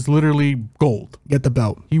goals is literally gold. Get the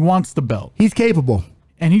belt. He wants the belt. He's capable.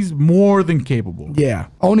 and he's more than capable. Yeah.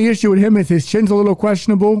 Only issue with him is his chin's a little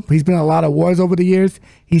questionable. He's been in a lot of wars over the years.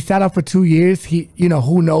 He sat out for 2 years.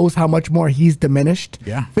 Who knows how much more he's diminished.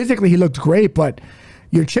 Yeah. Physically, he looked great, but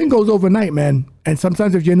your chin goes overnight, man. And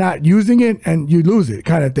sometimes if you're not using it, and you lose it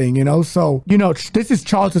kind of thing, So, this is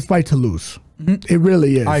Charles' fight to lose. It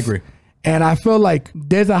really is. I agree. And I feel like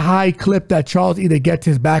there's a high clip that Charles either gets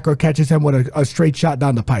his back or catches him with a straight shot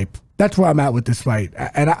down the pipe. That's where I'm at with this fight.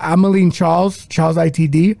 And I'm going to lean Charles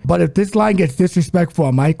ITD. But if this line gets disrespectful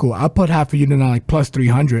on Michael, I'll put half a unit on like plus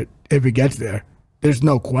 300 if it gets there. There's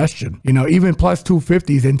no question. Even plus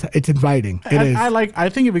 250 it's inviting. It is. I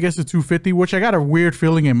think if it gets to 250, which I got a weird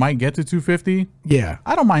feeling it might get to 250. Yeah.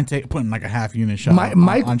 I don't mind putting like a half unit shot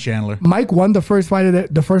on Chandler. Mike won the first round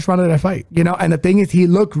of that fight. And the thing is, he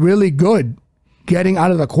looked really good getting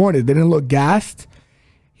out of the corner. They didn't look gassed.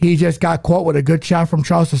 He just got caught with a good shot from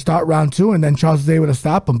Charles to start round 2, and then Charles was able to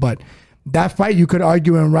stop him. But that fight, you could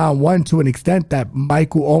argue in round 1 to an extent that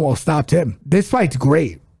Michael almost stopped him. This fight's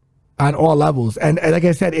great on all levels. And like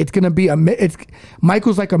I said, it's going to be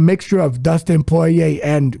Michael's like a mixture of Dustin Poirier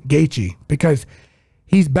and Gaethje, because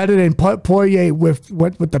he's better than Poirier with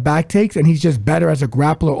the back takes, and he's just better as a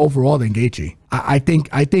grappler overall than Gaethje. I think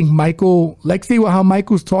Michael, let's see how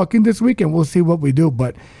Michael's talking this week, and we'll see what we do.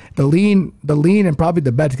 But the lean and probably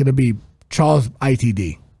the bet's going to be Charles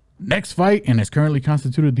ITD. Next fight, and it's currently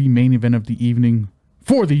constituted the main event of the evening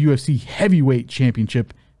for the UFC Heavyweight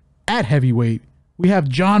Championship at heavyweight. We have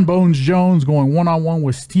Jon Bones Jones going one-on-one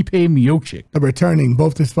with Stipe Miocic. Returning,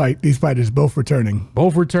 these fighters both returning.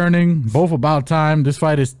 Both returning, both about time. This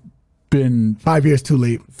fight has been 5 years too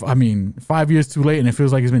late. 5 years too late, and it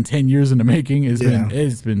feels like it's been 10 years in the making.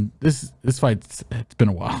 This fight's it's been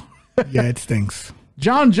a while. Yeah, it stinks.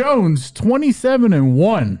 Jon Jones,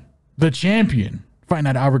 27-1, the champion, fighting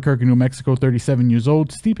out of Albuquerque, New Mexico, 37 years old.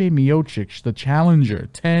 Stipe Miocic, the challenger,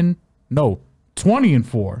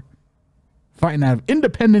 20-4. Fighting out of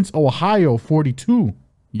Independence, Ohio, 42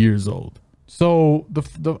 years old. So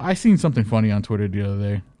I seen something funny on Twitter the other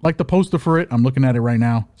day. Like the poster for it, I'm looking at it right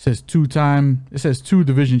now. It says 2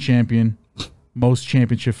 division champion, most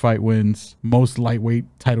championship fight wins, most lightweight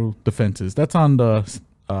title defenses. That's on the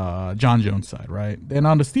Jon Jones side, right? And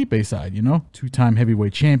on the Stipe side, 2-time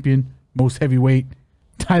heavyweight champion, most heavyweight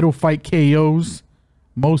title fight KOs,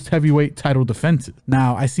 most heavyweight title defenses.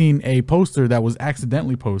 Now, I seen a poster that was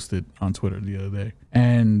accidentally posted on Twitter the other day,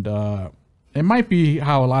 and it might be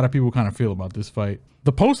how a lot of people kind of feel about this fight.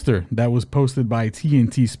 The poster that was posted by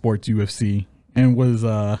TNT Sports UFC and was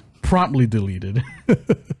promptly deleted.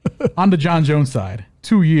 On the Jon Jones side,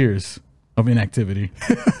 2 years of inactivity.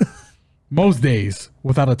 Most days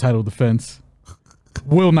without a title defense.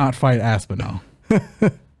 Will not fight Aspinall.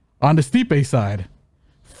 On the Stipe side,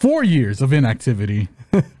 4 years of inactivity.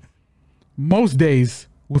 Most days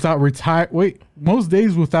without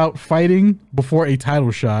fighting before a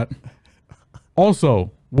title shot.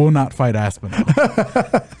 Also, will not fight Aspinall.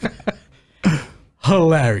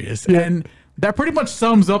 Hilarious. Yeah. And that pretty much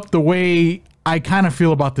sums up the way I kind of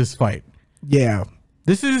feel about this fight. Yeah.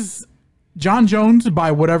 This is Jon Jones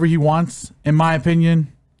by whatever he wants, in my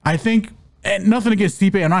opinion. I think, and nothing against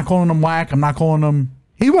Stipe. I'm not calling him whack. I'm not calling him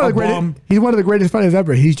He's one of the greatest fighters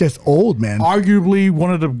ever. He's just old, man. Arguably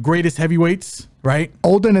one of the greatest heavyweights, right?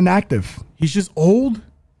 Old and inactive. He's just old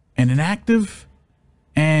and inactive.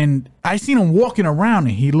 And I seen him walking around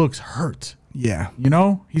and he looks hurt. Yeah.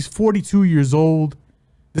 He's 42 years old.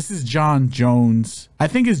 This is Jon Jones. I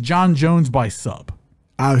think it's Jon Jones by sub.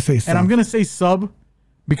 I would say sub. And I'm going to say sub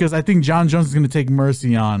because I think Jon Jones is going to take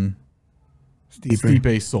mercy on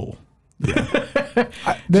Stipe's soul. Yeah.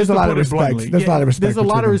 There's a lot of respect. There's a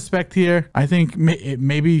lot of respect here. I think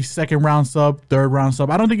maybe second round sub, third round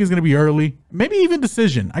sub. I don't think it's gonna be early. Maybe even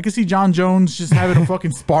decision. I could see Jon Jones just having a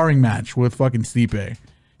fucking sparring match with fucking Stipe.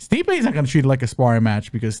 Stipe's not gonna treat it like a sparring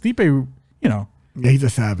match because Stipe, yeah, he's a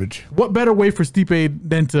savage. What better way for Stipe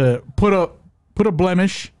than to put a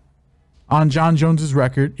blemish on Jon Jones's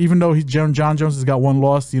record? Even though Jon Jones has got one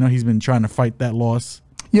loss, he's been trying to fight that loss.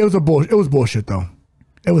 Yeah, it was bullshit though.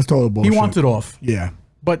 It was total bullshit. He wants it off. Yeah.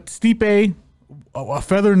 But Stipe, a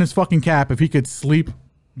feather in his fucking cap, if he could sleep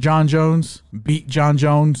Jon Jones, beat Jon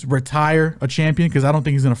Jones, retire a champion, because I don't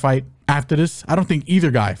think he's going to fight after this. I don't think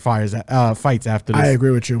either guy fights after this. I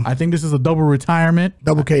agree with you. I think this is a double retirement.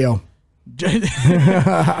 Double KO.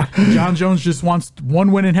 Jon Jones just wants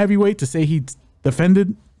one win in heavyweight to say he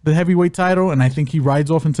defended the heavyweight title, and I think he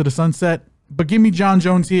rides off into the sunset. But give me Jon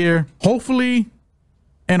Jones here. Hopefully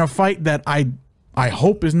in a fight that I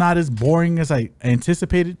hope is not as boring as I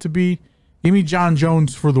anticipate it to be. Give me Jon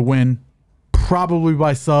Jones for the win. Probably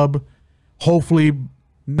by sub. Hopefully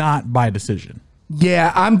not by decision.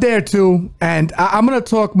 Yeah, I'm there too. And I'm going to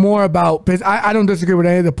talk more about, because I don't disagree with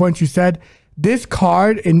any of the points you said. This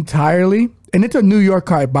card entirely, and it's a New York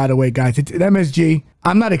card, by the way, guys. It's an MSG.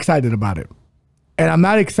 I'm not excited about it. And I'm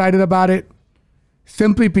not excited about it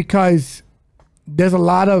simply because there's a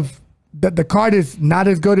lot of, the card is not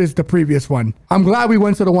as good as the previous one. I'm glad we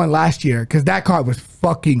went to the one last year because that card was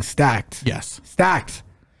fucking stacked. Yes. Stacked.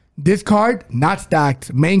 This card, not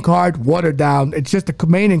stacked. Main card, watered down. It's just the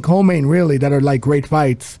main and co-main, really, that are like great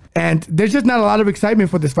fights. And there's just not a lot of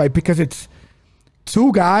excitement for this fight because it's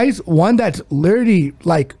two guys, one that's literally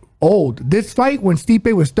like old. This fight, when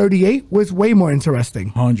Stipe was 38, was way more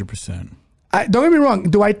interesting. 100%. Don't get me wrong.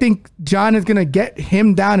 Do I think Jon is going to get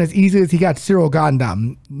him down as easily as he got Cyril Gane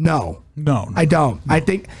down? No. No. I don't. No. I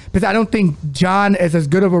think, because I don't think Jon is as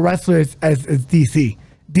good of a wrestler as DC.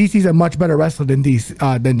 DC's a much better wrestler than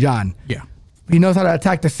Jon. Yeah. He knows how to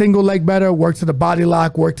attack the single leg better, work to the body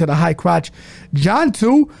lock, work to the high crotch. Jon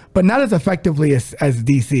too, but not as effectively as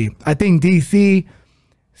DC. I think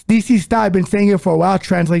DC's style, I've been saying it for a while,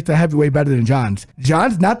 translates to heavyweight better than Jon's.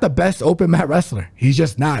 Jon's not the best open mat wrestler. He's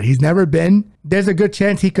just not. He's never been. There's a good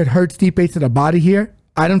chance he could hurt Stipe to the body here.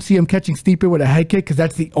 I don't see him catching Stipe with a head kick because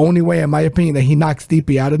that's the only way, in my opinion, that he knocks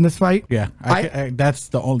Stipe out in this fight. Yeah, that's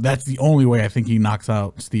the only way I think he knocks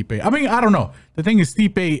out Stipe. I mean, I don't know. The thing is,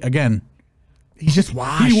 Stipe, again, he's just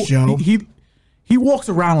washed, Joe. He walks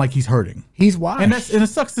around like he's hurting. He's washed. And it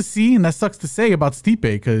sucks to see, and that sucks to say about Stipe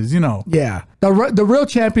because, you know. Yeah. The real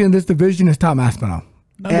champion in this division is Tom Aspinall.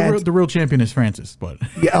 No, the real champion is Francis, but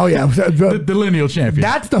yeah, oh yeah, the lineal champion.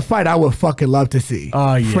 That's the fight I would fucking love to see.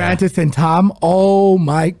 Oh yeah, Francis and Tom. Oh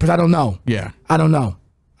my, because I don't know. Yeah, I don't know.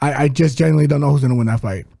 I just genuinely don't know who's gonna win that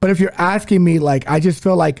fight. But if you're asking me, like, I just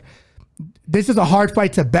feel like this is a hard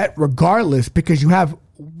fight to bet, regardless, because you have.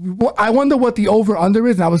 I wonder what the over under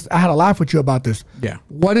is. And I had a laugh with you about this. Yeah.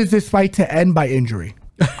 What is this fight to end by injury?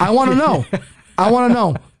 I want to know. I want to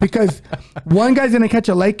know because one guy's going to catch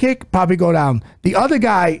a leg kick, probably go down. The other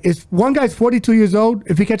guy one guy's 42 years old.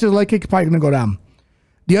 If he catches a leg kick, he's probably going to go down.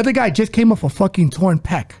 The other guy just came off a fucking torn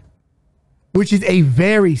pec, which is a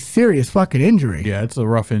very serious fucking injury. Yeah, it's a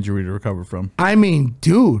rough injury to recover from. I mean,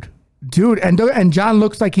 dude, and Jon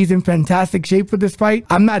looks like he's in fantastic shape for this fight.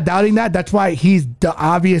 I'm not doubting that. That's why he's the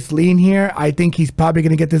obvious lean here. I think he's probably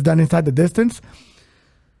going to get this done inside the distance.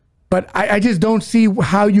 But I just don't see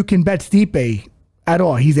how you can bet Stipe at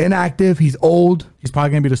all. He's inactive. He's old. He's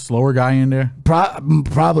probably going to be the slower guy in there.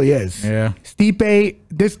 Probably is. Yeah. Stipe,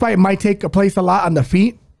 this fight might take place a lot on the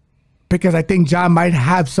feet because I think Jon might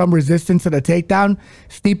have some resistance to the takedown.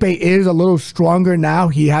 Stipe is a little stronger now.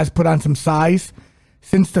 He has put on some size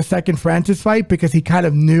since the second Francis fight because he kind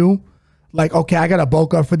of knew, like, okay, I got to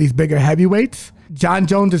bulk up for these bigger heavyweights. Jon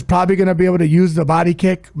Jones is probably going to be able to use the body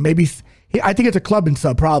kick. Maybe, I think it's a club and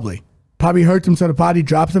sub probably. Probably hurts him to the body,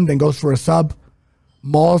 drops him, then goes for a sub,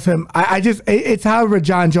 mauls him. It's however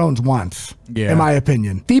Jon Jones wants, in my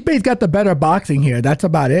opinion. Stipe's got the better boxing here. That's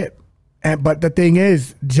about it. But the thing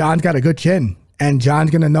is, Jon's got a good chin. And Jon's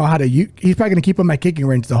going to know how to use. He's probably going to keep him at kicking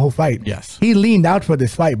range the whole fight. Yes. He leaned out for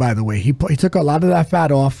this fight, by the way. He took a lot of that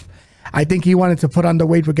fat off. I think he wanted to put on the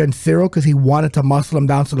weight against Cyril because he wanted to muscle him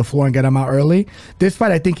down to the floor and get him out early. This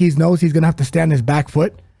fight, I think he knows he's going to have to stand his back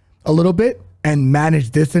foot a little bit and manage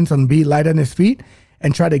distance and be light on his feet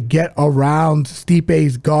and try to get around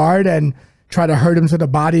Stipe's guard and try to hurt him to the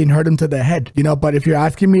body and hurt him to the head. You know, but if you're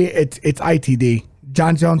asking me, it's ITD.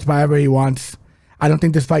 Jon Jones, however he wants. I don't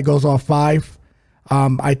think this fight goes off 5.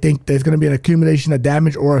 I think there's going to be an accumulation of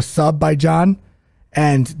damage or a sub by Jon.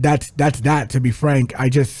 And that's that, to be frank.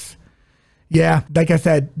 Yeah, like I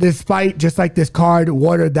said, this fight, just like this card,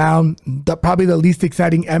 watered down, probably the least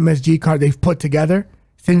exciting MSG card they've put together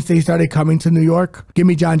since they started coming to New York. Give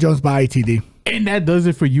me Jon Jones by ITD. And that does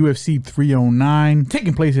it for UFC 309,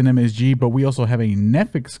 taking place in MSG, but we also have a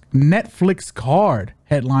Netflix card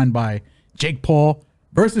headlined by Jake Paul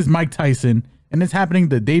versus Mike Tyson, and it's happening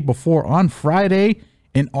the day before on Friday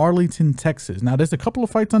in Arlington, Texas. Now, there's a couple of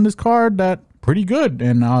fights on this card that pretty good,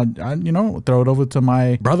 and I throw it over to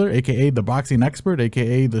my brother, aka the boxing expert,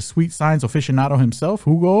 aka the sweet science aficionado himself,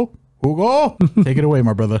 Hugo, take it away,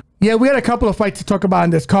 my brother. Yeah, we had a couple of fights to talk about on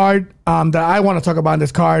this card that I want to talk about on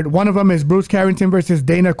this card. One of them is Bruce Carrington versus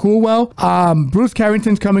Dana Coolwell. Bruce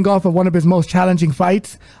Carrington's coming off of one of his most challenging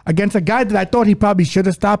fights against a guy that I thought he probably should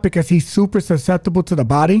have stopped because he's super susceptible to the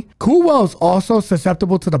body. Coolwell's also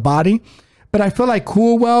susceptible to the body, but I feel like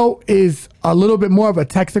Coolwell is a little bit more of a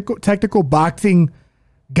technical boxing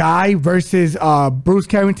guy versus Bruce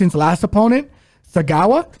Carrington's last opponent,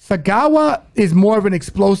 Sagawa. Sagawa is more of an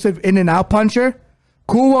explosive in and out puncher.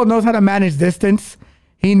 Coolwell knows how to manage distance.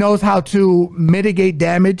 He knows how to mitigate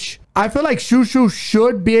damage. I feel like Shushu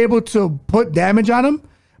should be able to put damage on him,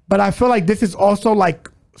 but I feel like this is also like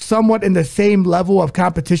somewhat in the same level of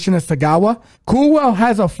competition as Sagawa. Coolwell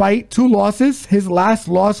has a fight, 2 losses. His last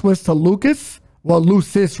loss was to Lucas. Well,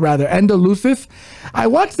 Lucis rather, Endo Lucis. I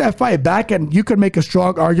watched that fight back, and you could make a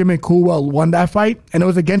strong argument Coolwell won that fight, and it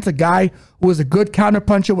was against a guy who was a good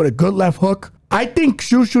counterpuncher with a good left hook. I think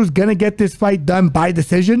Shushu's gonna get this fight done by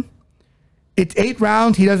decision. It's 8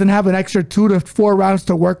 rounds. He doesn't have an extra 2 to 4 rounds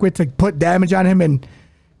to work with to put damage on him and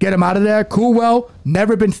get him out of there. Coolwell,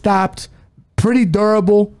 never been stopped, pretty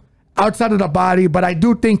durable outside of the body, but I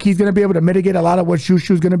do think he's going to be able to mitigate a lot of what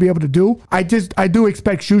Shushu's going to be able to do. I do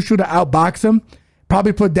expect Shushu to outbox him,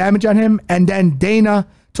 probably put damage on him, and then Dana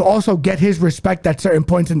to also get his respect at certain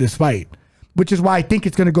points in this fight, which is why I think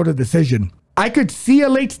it's going to go to decision. I could see a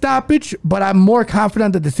late stoppage, but I'm more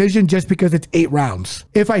confident in the decision just because it's 8 rounds.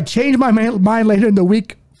 If I change my mind later in the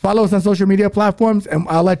week, follow us on social media platforms and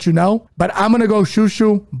I'll let you know. But I'm going to go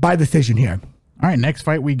Shushu by decision here. All right, next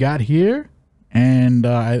fight we got here. And,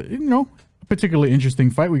 you know, a particularly interesting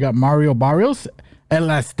fight. We got Mario Barrios, El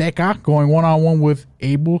Azteca, going one-on-one with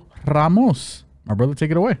Abel Ramos. My brother,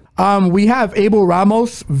 take it away. We have Abel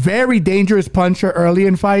Ramos, very dangerous puncher early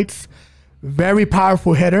in fights, very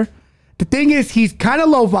powerful hitter. The thing is, he's kind of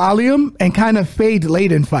low volume and kind of fades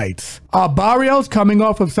late in fights. Barrios coming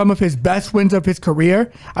off of some of his best wins of his career.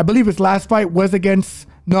 I believe his last fight was against,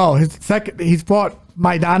 no, his second, he's fought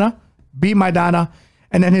Maidana, beat Maidana.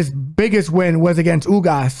 And then his biggest win was against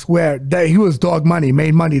Ugas, where he was dog money,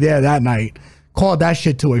 made money there that night. Called that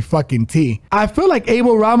shit to a fucking T. I feel like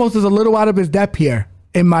Abel Ramos is a little out of his depth here,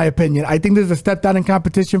 in my opinion. I think there's a step down in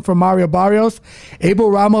competition for Mario Barrios.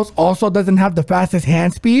 Abel Ramos also doesn't have the fastest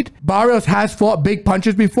hand speed. Barrios has fought big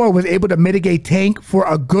punches before, was able to mitigate tank for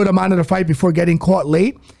a good amount of the fight before getting caught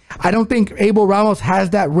late. I don't think Abel Ramos has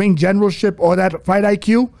that ring generalship or that fight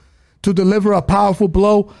IQ to deliver a powerful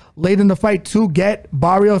blow late in the fight to get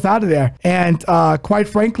Barrios out of there. And quite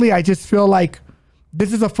frankly, I just feel like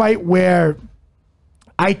this is a fight where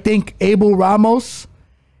I think Abel Ramos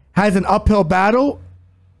has an uphill battle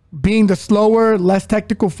being the slower, less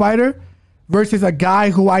technical fighter versus a guy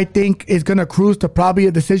who I think is going to cruise to probably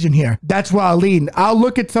a decision here. That's where I'll lean. I'll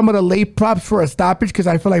look at some of the late props for a stoppage because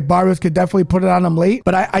I feel like Barrios could definitely put it on him late.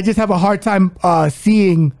 But I just have a hard time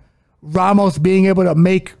seeing Ramos being able to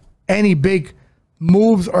make any big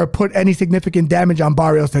moves or put any significant damage on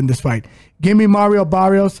Barrios in this fight. Give me Mario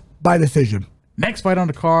Barrios by decision. Next fight on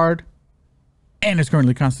the card, and it's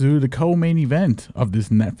currently constituted the co-main event of this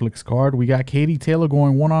Netflix card. We got Katie Taylor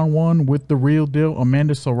going one-on-one with the real deal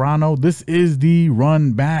Amanda Serrano. This is the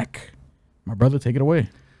run back. My brother, take it away.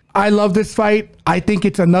 I love this fight. I think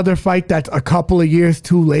it's another fight that's a couple of years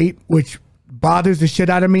too late, which bothers the shit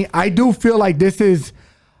out of me. I do feel like this is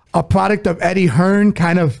a product of Eddie Hearn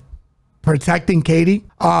kind of protecting Katie.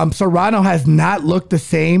 Serrano has not looked the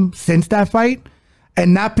same since that fight,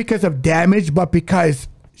 and not because of damage, but because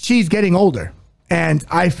she's getting older. And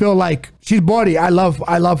I feel like she's body. I love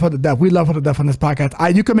her to death. We love her to death on this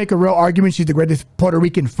podcast. You can make a real argument she's the greatest Puerto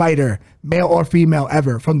Rican fighter, male or female,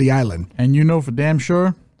 ever from the island. And you know for damn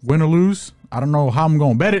sure, win or lose, I don't know how I'm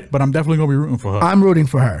going to bet it, but I'm definitely going to be rooting for her. I'm rooting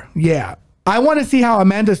for her. Yeah. I want to see how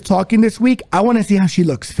Amanda's talking this week. I want to see how she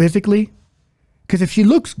looks physically. Because if she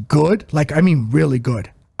looks good, like, I mean really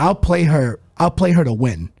good, I'll play her to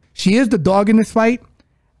win. She is the dog in this fight.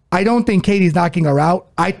 I don't think Katie's knocking her out.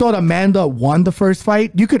 I thought Amanda won the first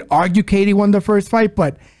fight. You could argue Katie won the first fight,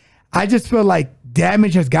 but I just feel like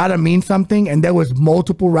damage has got to mean something, and there was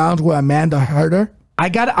multiple rounds where Amanda hurt her.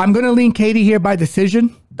 I'm going to lean Katie here by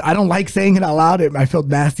decision. I don't like saying it out loud. I feel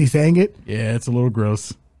nasty saying it. Yeah, it's a little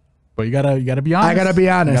gross. But you gotta be honest. I gotta be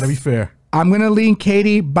honest. You gotta be fair. I'm going to lean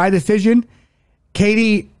Katie by decision.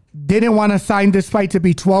 Katie didn't want to sign this fight to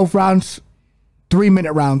be 12 rounds,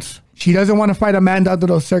 3-minute rounds. She doesn't want to fight Amanda under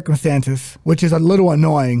those circumstances, which is a little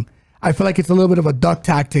annoying. I feel like it's a little bit of a duck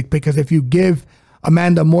tactic because if you give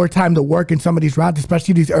Amanda more time to work in some of these rounds,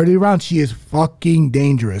 especially these early rounds, she is fucking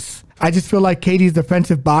dangerous. I just feel like Katie's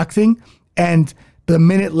defensive boxing and the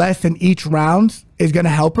minute less in each round is going to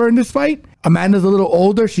help her in this fight. Amanda's a little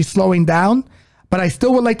older. She's slowing down, but I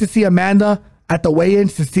still would like to see Amanda at the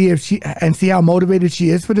weigh-ins to see if see how motivated she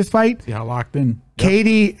is for this fight. See how locked in. Yep.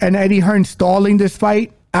 Katie and Eddie Hearn stalling this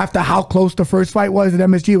fight after how close the first fight was at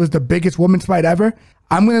MSG. It was the biggest women's fight ever.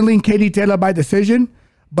 I'm going to lean Katie Taylor by decision,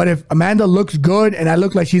 But if Amanda looks good and I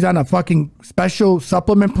look like she's on a fucking special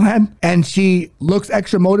supplement plan and she looks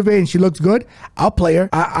extra motivated and she looks good, I'll play her.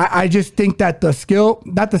 I just think that the skill,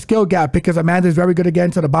 not the skill gap, because Amanda's very good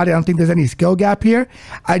again to the body. I don't think there's any skill gap here.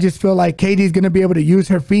 I just feel like Katie's going to be able to use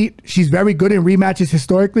her feet. She's very good in rematches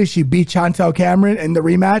historically. She beat Chantel Cameron in the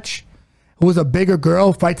rematch, who was a bigger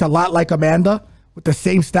girl, fights a lot like Amanda. With the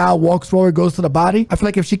same style, walks forward, goes to the body. I feel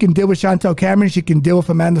like if she can deal with Chantel Cameron, she can deal with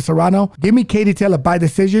Amanda Serrano. Give me Katie Taylor by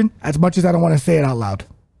decision, as much as I don't want to say it out loud.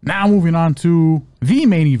 Now moving on to the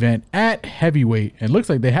main event at heavyweight. It looks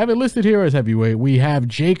like they have it listed here as heavyweight. We have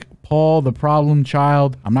Jake Paul, the problem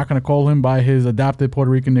child. I'm not going to call him by his adopted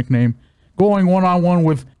Puerto Rican nickname. Going one-on-one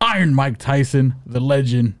with Iron Mike Tyson, the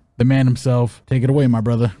legend, the man himself. Take it away, my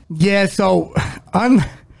brother. Yeah, so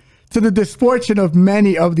to the misfortune of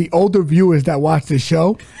many of the older viewers that watch this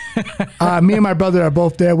show, me and my brother are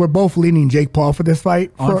both there. We're both leaning Jake Paul for this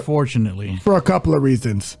fight. Unfortunately. For a couple of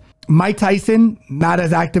reasons. Mike Tyson, not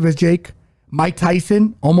as active as Jake. Mike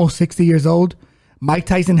Tyson, almost 60 years old. Mike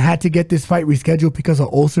Tyson had to get this fight rescheduled because of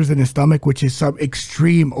ulcers in his stomach, which is some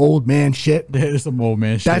extreme old man shit. That is some old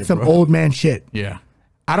man shit. That's some old man shit. Yeah.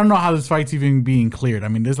 I don't know how this fight's even being cleared. I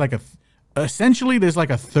mean, there's like essentially there's like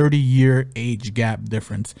a 30-year age gap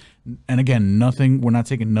difference. And again, we're not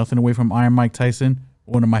taking nothing away from Iron Mike Tyson,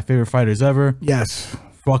 one of my favorite fighters ever. Yes.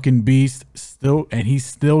 Fucking beast still, and he's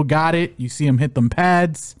still got it. You see him hit them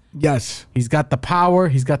pads. Yes. He's got the power,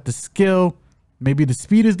 he's got the skill. Maybe the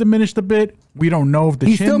speed is diminished a bit. We don't know if the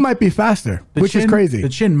chin still might be faster, which is crazy. The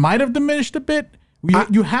chin might have diminished a bit.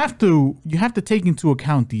 You have to take into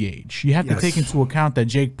account the age. You have to take into account that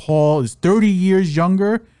Jake Paul is 30 years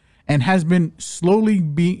younger and has been slowly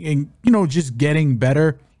being, just getting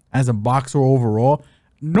better as a boxer overall.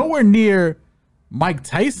 Nowhere near Mike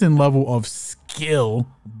Tyson level of skill,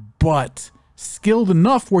 but skilled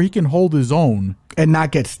enough where he can hold his own and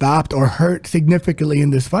not get stopped or hurt significantly in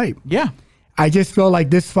this fight. Yeah. I just feel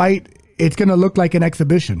like this fight, it's going to look like an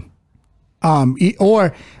exhibition. There's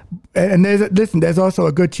also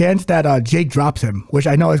a good chance that Jake drops him, which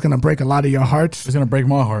I know is going to break a lot of your hearts. It's going to break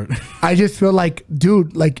my heart. I just feel like,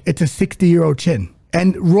 dude, like it's a 60-year-old chin.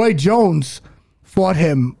 And Roy Jones fought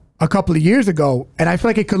him a couple of years ago, and I feel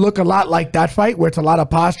like it could look a lot like that fight where it's a lot of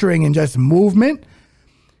posturing and just movement.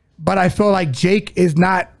 But I feel like Jake is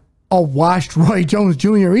not a washed Roy Jones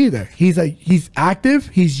Jr. either. He's active,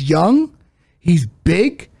 he's young, he's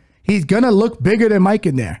big. He's going to look bigger than Mike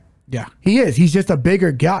in there. Yeah. He is. He's just a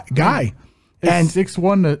bigger guy. And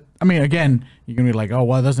 6'1", again, you're going to be like, oh,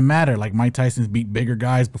 well, it doesn't matter. Like, Mike Tyson's beat bigger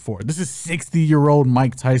guys before. This is 60-year-old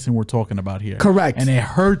Mike Tyson we're talking about here. Correct. And it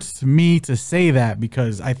hurts me to say that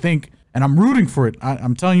because I think, and I'm rooting for it.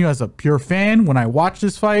 I'm telling you as a pure fan, when I watch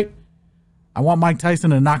this fight, I want Mike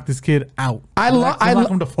Tyson to knock this kid out. I love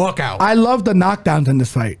him the fuck out. I love the knockdowns in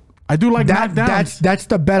this fight. I do like knockdowns. That's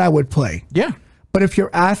the bet I would play. Yeah. But if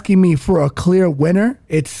you're asking me for a clear winner,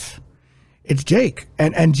 it's Jake.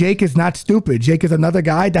 And Jake is not stupid. Jake is another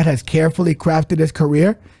guy that has carefully crafted his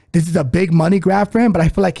career. This is a big money grab for him, but I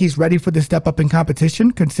feel like he's ready for the step up in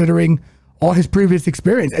competition considering all his previous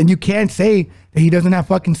experience. And you can't say that he doesn't have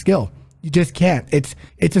fucking skill. You just can't.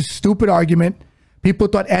 It's a stupid argument. People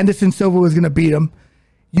thought Anderson Silva was going to beat him.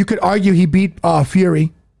 You could argue he beat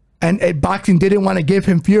Fury, and boxing didn't want to give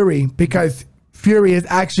him Fury because Fury is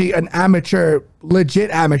actually an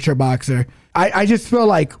legit amateur boxer. I just feel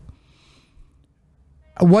like,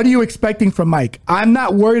 what are you expecting from Mike? I'm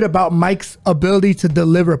not worried about Mike's ability to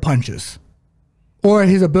deliver punches or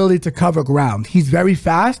his ability to cover ground. He's very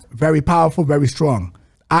fast, very powerful, very strong.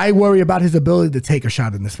 I worry about his ability to take a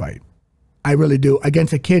shot in this fight. I really do,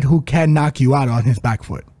 against a kid who can knock you out on his back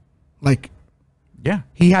foot. Like, yeah,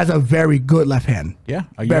 he has a very good left hand. Yeah,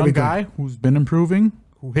 a young guy who's been improving,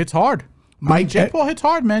 who hits hard. Jake Paul hits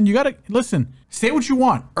hard, man. You got to, listen, say what you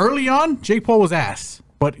want. Early on, Jake Paul was ass.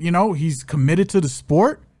 But, he's committed to the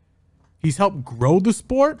sport. He's helped grow the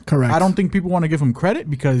sport. Correct. I don't think people want to give him credit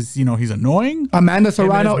because, he's annoying. Amanda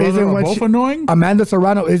Serrano isn't what annoying. Amanda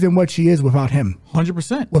Serrano isn't what she is without him.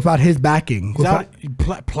 100%. Without his backing.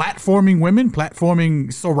 Platforming women,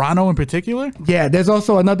 platforming Serrano in particular. Yeah, there's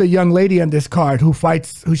also another young lady on this card who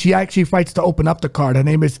she actually fights to open up the card. Her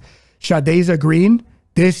name is Shadaza Green.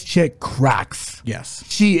 This chick cracks. Yes.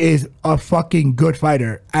 She is a fucking good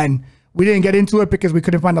fighter. And we didn't get into it because we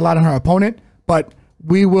couldn't find a lot on her opponent, but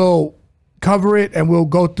we will cover it and we'll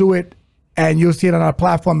go through it and you'll see it on our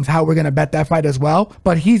platforms how we're going to bet that fight as well.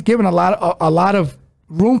 But he's given a lot of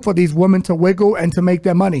room for these women to wiggle and to make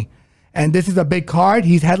their money. And this is a big card.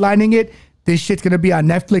 He's headlining it. This shit's going to be on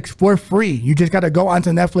Netflix for free. You just got to go onto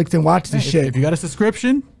Netflix and watch this shit. If you got a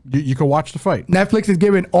subscription, you can watch the fight. Netflix is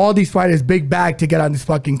giving all these fighters big bag to get on this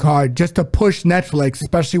fucking card just to push Netflix,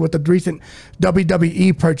 especially with the recent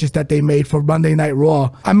WWE purchase that they made for Monday Night Raw.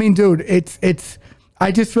 I mean, dude,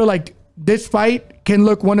 I just feel like this fight can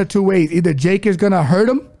look one of two ways. Either Jake is going to hurt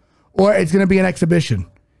him or it's going to be an exhibition.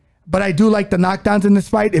 But I do like the knockdowns in this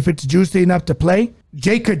fight if it's juicy enough to play.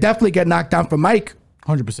 Jake could definitely get knocked down from Mike.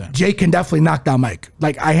 100%. Jake can definitely knock down Mike.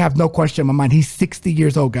 Like, I have no question in my mind. He's 60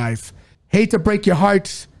 years old, guys. Hate to break your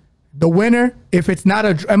hearts. The winner, if it's not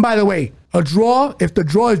and by the way, a draw, if the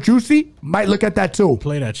draw is juicy, might look at that too.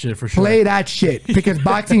 Play that shit for sure. Play that shit. Because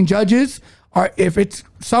boxing judges are, if it's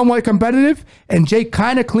somewhat competitive and Jake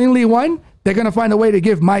kind of cleanly won, they're going to find a way to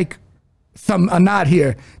give Mike a nod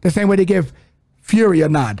here. The same way they give Fury a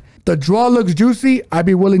nod. The draw looks juicy. I'd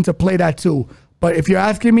be willing to play that too. But if you're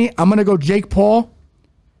asking me, I'm going to go Jake Paul.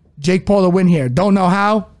 Jake Paul to win here. Don't know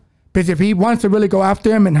how. Because if he wants to really go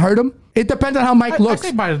after him and hurt him, it depends on how Mike looks. I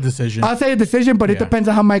say by the decision. I'll say a decision, but it depends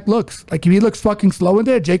on how Mike looks. Like, if he looks fucking slow in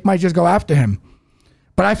there, Jake might just go after him.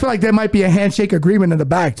 But I feel like there might be a handshake agreement in the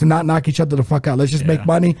back to not knock each other the fuck out. Let's just make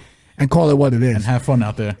money and call it what it is. And have fun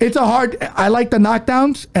out there. I like the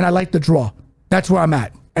knockdowns and I like the draw. That's where I'm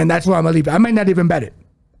at. And that's where I'm going to leave it. I may not even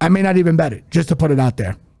bet it. Just to put it out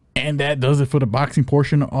there. And that does it for the boxing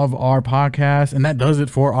portion of our podcast. And that does it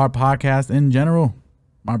for our podcast in general.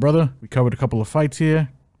 My brother, we covered a couple of fights here.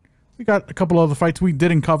 We got a couple other fights we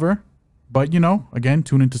didn't cover. But, again,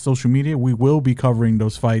 tune into social media. We will be covering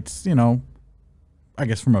those fights, I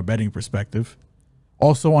guess from a betting perspective.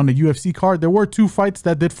 Also on the UFC card, there were 2 fights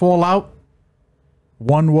that did fall out.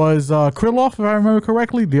 One was Krylov, if I remember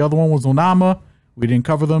correctly. The other one was Onama. We didn't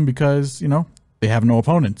cover them because, they have no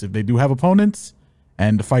opponents. If they do have opponents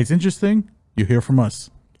and the fight's interesting, you hear from us.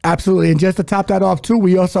 Absolutely. And just to top that off too,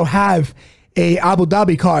 we also have a Abu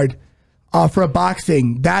Dhabi card for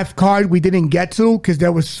boxing. That card we didn't get to because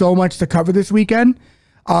there was so much to cover this weekend.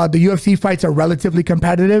 The UFC fights are relatively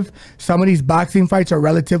competitive. Some of these boxing fights are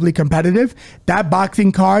relatively competitive. That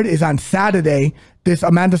boxing card is on Saturday. This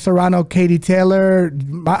Amanda Serrano, Katie Taylor,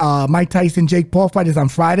 Mike Tyson, Jake Paul fight is on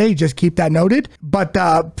Friday. Just keep that noted. But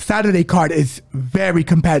the Saturday card is very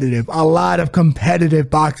competitive. A lot of competitive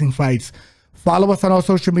boxing fights. Follow us on all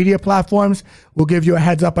social media platforms. We'll give you a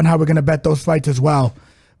heads up on how we're going to bet those fights as well.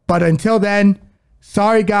 But until then,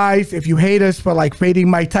 sorry guys if you hate us for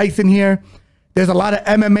fading Mike Tyson here. There's a lot of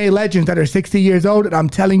MMA legends that are 60 years old, and I'm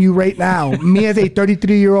telling you right now, me as a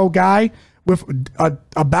 33-year-old guy with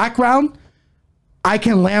a background, I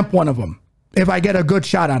can lamp one of them if I get a good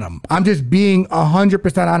shot on them. I'm just being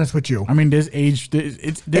 100% honest with you. I mean,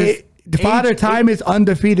 Father Time is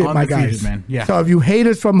undefeated, my guys. Man. Yeah. So if you hate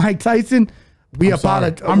us from Mike Tyson, we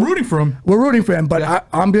apologize. I'm rooting for him. We're rooting for him, but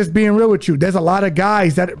I'm just being real with you. There's a lot of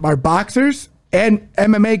guys that are boxers and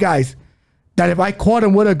MMA guys that if I caught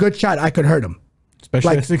him with a good shot, I could hurt him.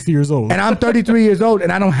 Especially at 60 years old. And I'm 33 years old,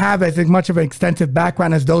 and I don't have as much of an extensive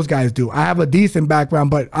background as those guys do. I have a decent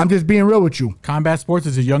background, but I'm just being real with you. Combat sports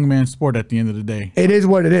is a young man's sport at the end of the day. It is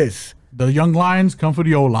what it is. The young lions come for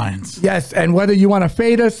the old lions. Yes, and whether you want to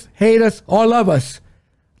fade us, hate us, or love us,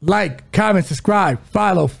 like, comment, subscribe,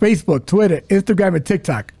 follow Facebook, Twitter, Instagram, and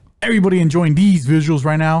TikTok. Everybody enjoying these visuals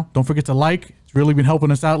right now. Don't forget to like. It's really been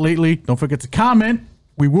helping us out lately. Don't forget to comment.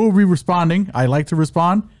 We will be responding. I like to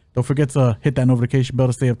respond. Don't forget to hit that notification bell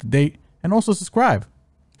to stay up to date. And also subscribe.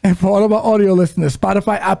 And for all of our audio listeners,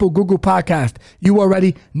 Spotify, Apple, Google Podcast, you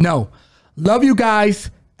already know. Love you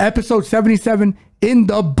guys. Episode 77 in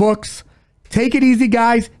the books. Take it easy,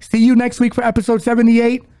 guys. See you next week for episode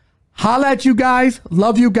 78. Holla at you guys.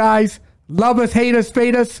 Love you guys. Love us, hate us,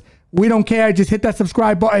 fade us. We don't care. Just hit that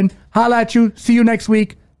subscribe button. Holla at you. See you next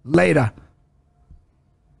week. Later.